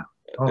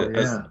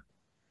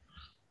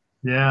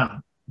yeah.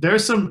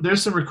 There's some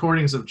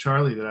recordings of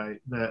Charlie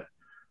that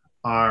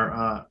are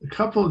a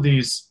couple of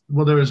these.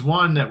 Well, there was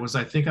one that was,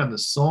 I think, on the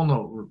Soul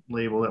Note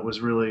label that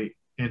was really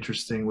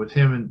interesting with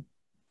him, and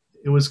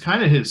it was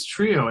kind of his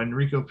trio: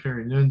 Enrico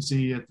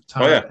Pirinunzi at the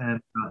time, and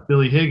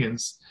Billy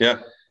Higgins. Yeah.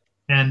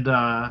 And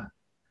oh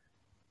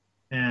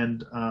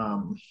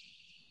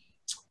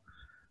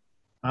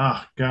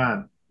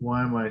God,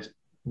 why am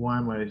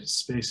I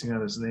spacing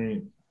on his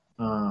name?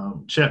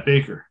 Chet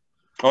Baker.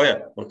 Oh yeah,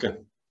 okay.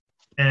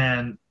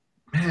 And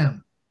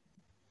man,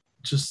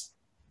 just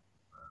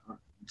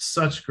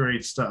such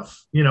great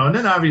stuff, you know. And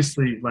then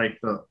obviously, like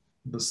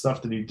the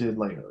stuff that he did,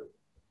 like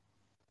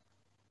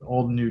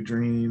Old New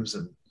Dreams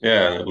and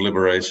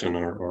Liberation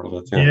or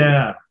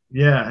that.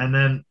 Yeah. And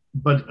then,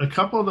 but a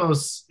couple of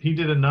those, he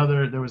did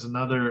there was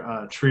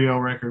another trio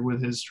record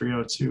with his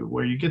trio too,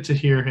 where you get to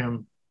hear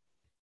him,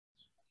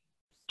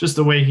 just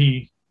the way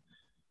he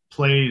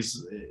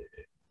plays,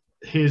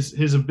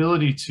 his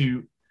ability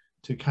to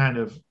to kind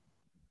of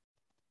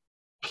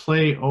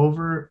play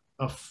over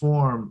a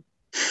form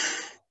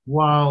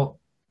while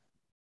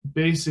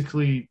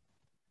basically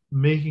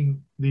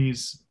making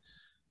these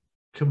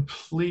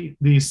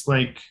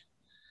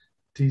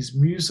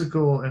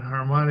musical and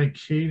harmonic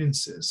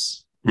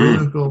cadences,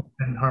 rhythmical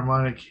and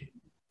harmonic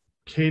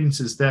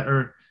cadences that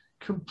are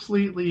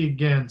completely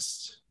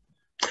against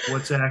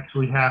what's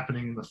actually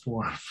happening in the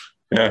form.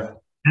 Yeah.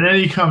 And then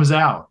he comes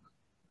out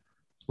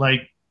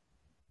like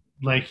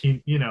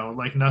he,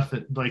 like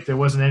nothing, like there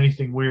wasn't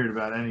anything weird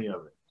about any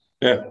of it.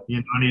 Yeah.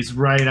 And he's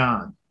right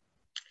on.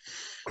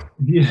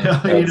 You know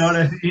what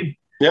I mean?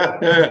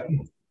 Yeah.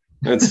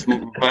 It's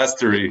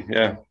mastery.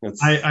 Yeah.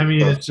 I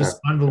mean, it's just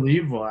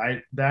unbelievable.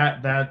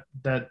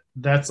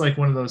 That's like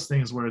one of those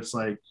things where it's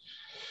like,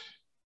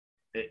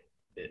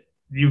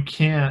 you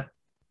can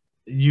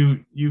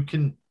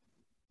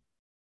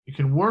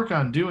work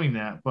on doing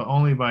that, but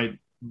only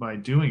by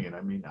doing it.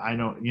 I mean,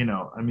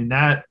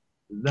 that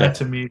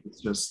to me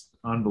is just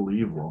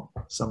unbelievable,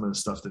 some of the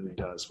stuff that he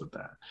does with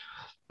that.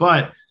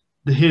 But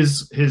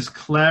his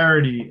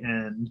clarity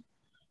and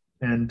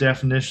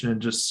definition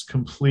and just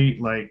complete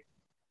like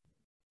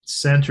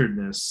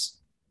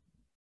centeredness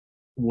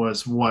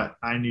was what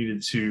I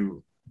needed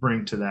to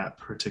bring to that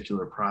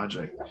particular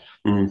project.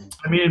 I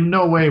mean, in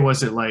no way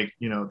was it like,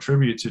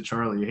 tribute to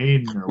Charlie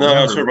Hayden or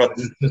whatever. No, sure,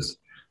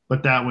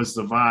 but that was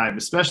the vibe,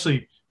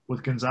 especially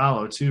with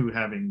Gonzalo too,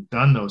 having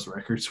done those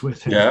records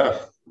with him. Yeah.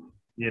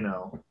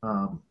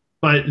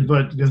 But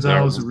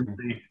Gonzalo's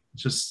really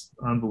just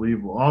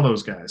unbelievable. All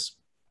those guys.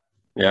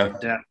 Yeah.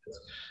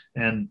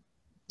 And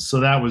so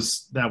that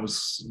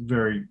was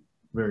very,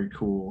 very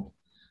cool.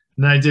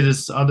 And I did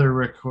this other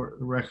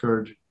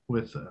record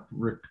with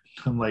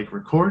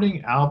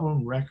recording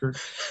album record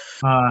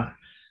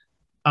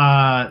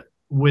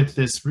with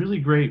this really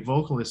great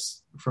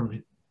vocalist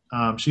from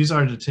she's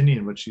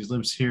Argentinian, but she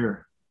lives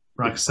here,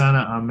 Roxana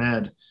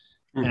Ahmed.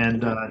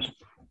 And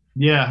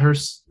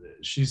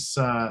she's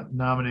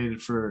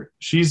nominated for,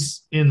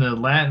 she's in the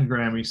Latin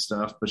Grammy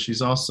stuff, but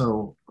she's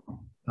also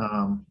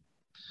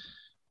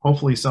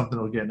hopefully something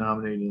will get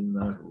nominated in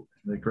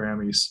the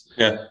Grammys.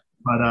 Yeah.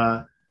 But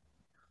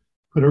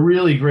a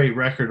really great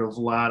record of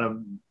a lot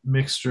of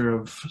mixture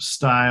of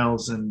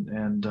styles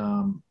and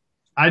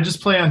I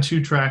just play on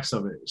 2 tracks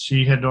of it.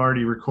 She had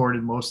already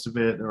recorded most of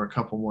it. There were a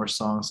couple more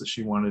songs that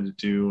she wanted to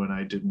do, and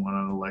I did one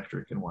on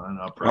electric and one on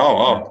upright. Oh,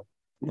 wow.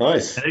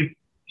 Nice. And it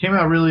came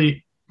out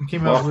really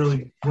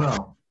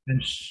well.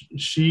 And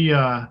she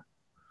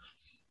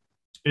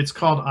it's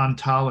called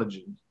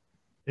Ontology.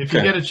 If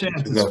you get a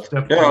chance, it's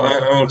definitely.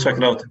 Yeah, I will check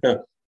it out.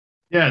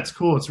 Yeah, it's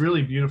cool. It's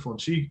really beautiful.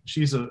 And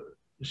she's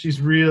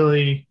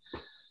really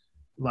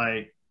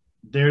like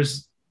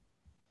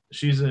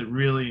she's a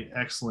really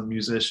excellent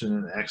musician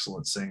and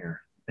excellent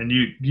singer. And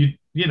you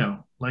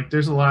know, like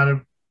there's a lot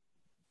of,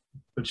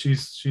 but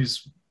she's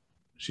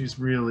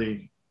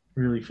really,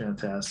 really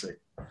fantastic.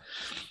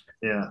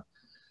 Yeah.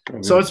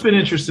 So it's been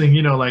interesting,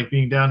 you know, like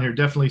being down here,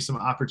 definitely some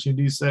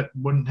opportunities that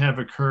wouldn't have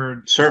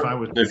occurred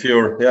if you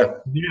were,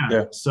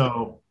 yeah.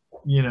 So,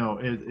 you know,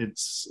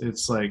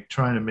 it's like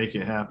trying to make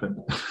it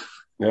happen.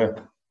 Yeah.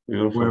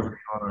 Beautiful. Wherever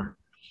you are.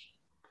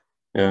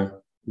 Yeah.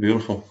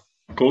 Beautiful.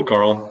 Cool,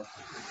 Carl.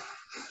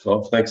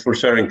 So thanks for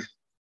sharing.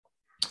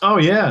 Oh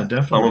yeah,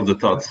 definitely. Some of the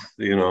thoughts,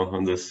 you know,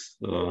 on this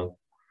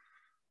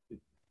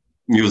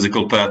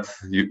musical path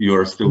you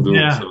are still doing.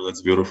 Yeah. So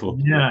that's beautiful.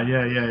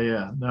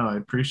 Yeah. No, I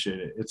appreciate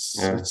it.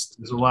 There's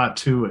a lot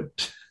to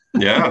it.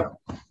 Yeah.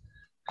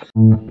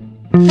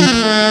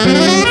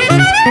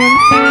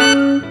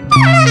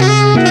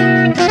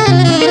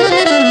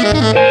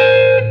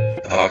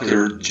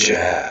 Dr.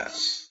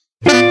 Jazz.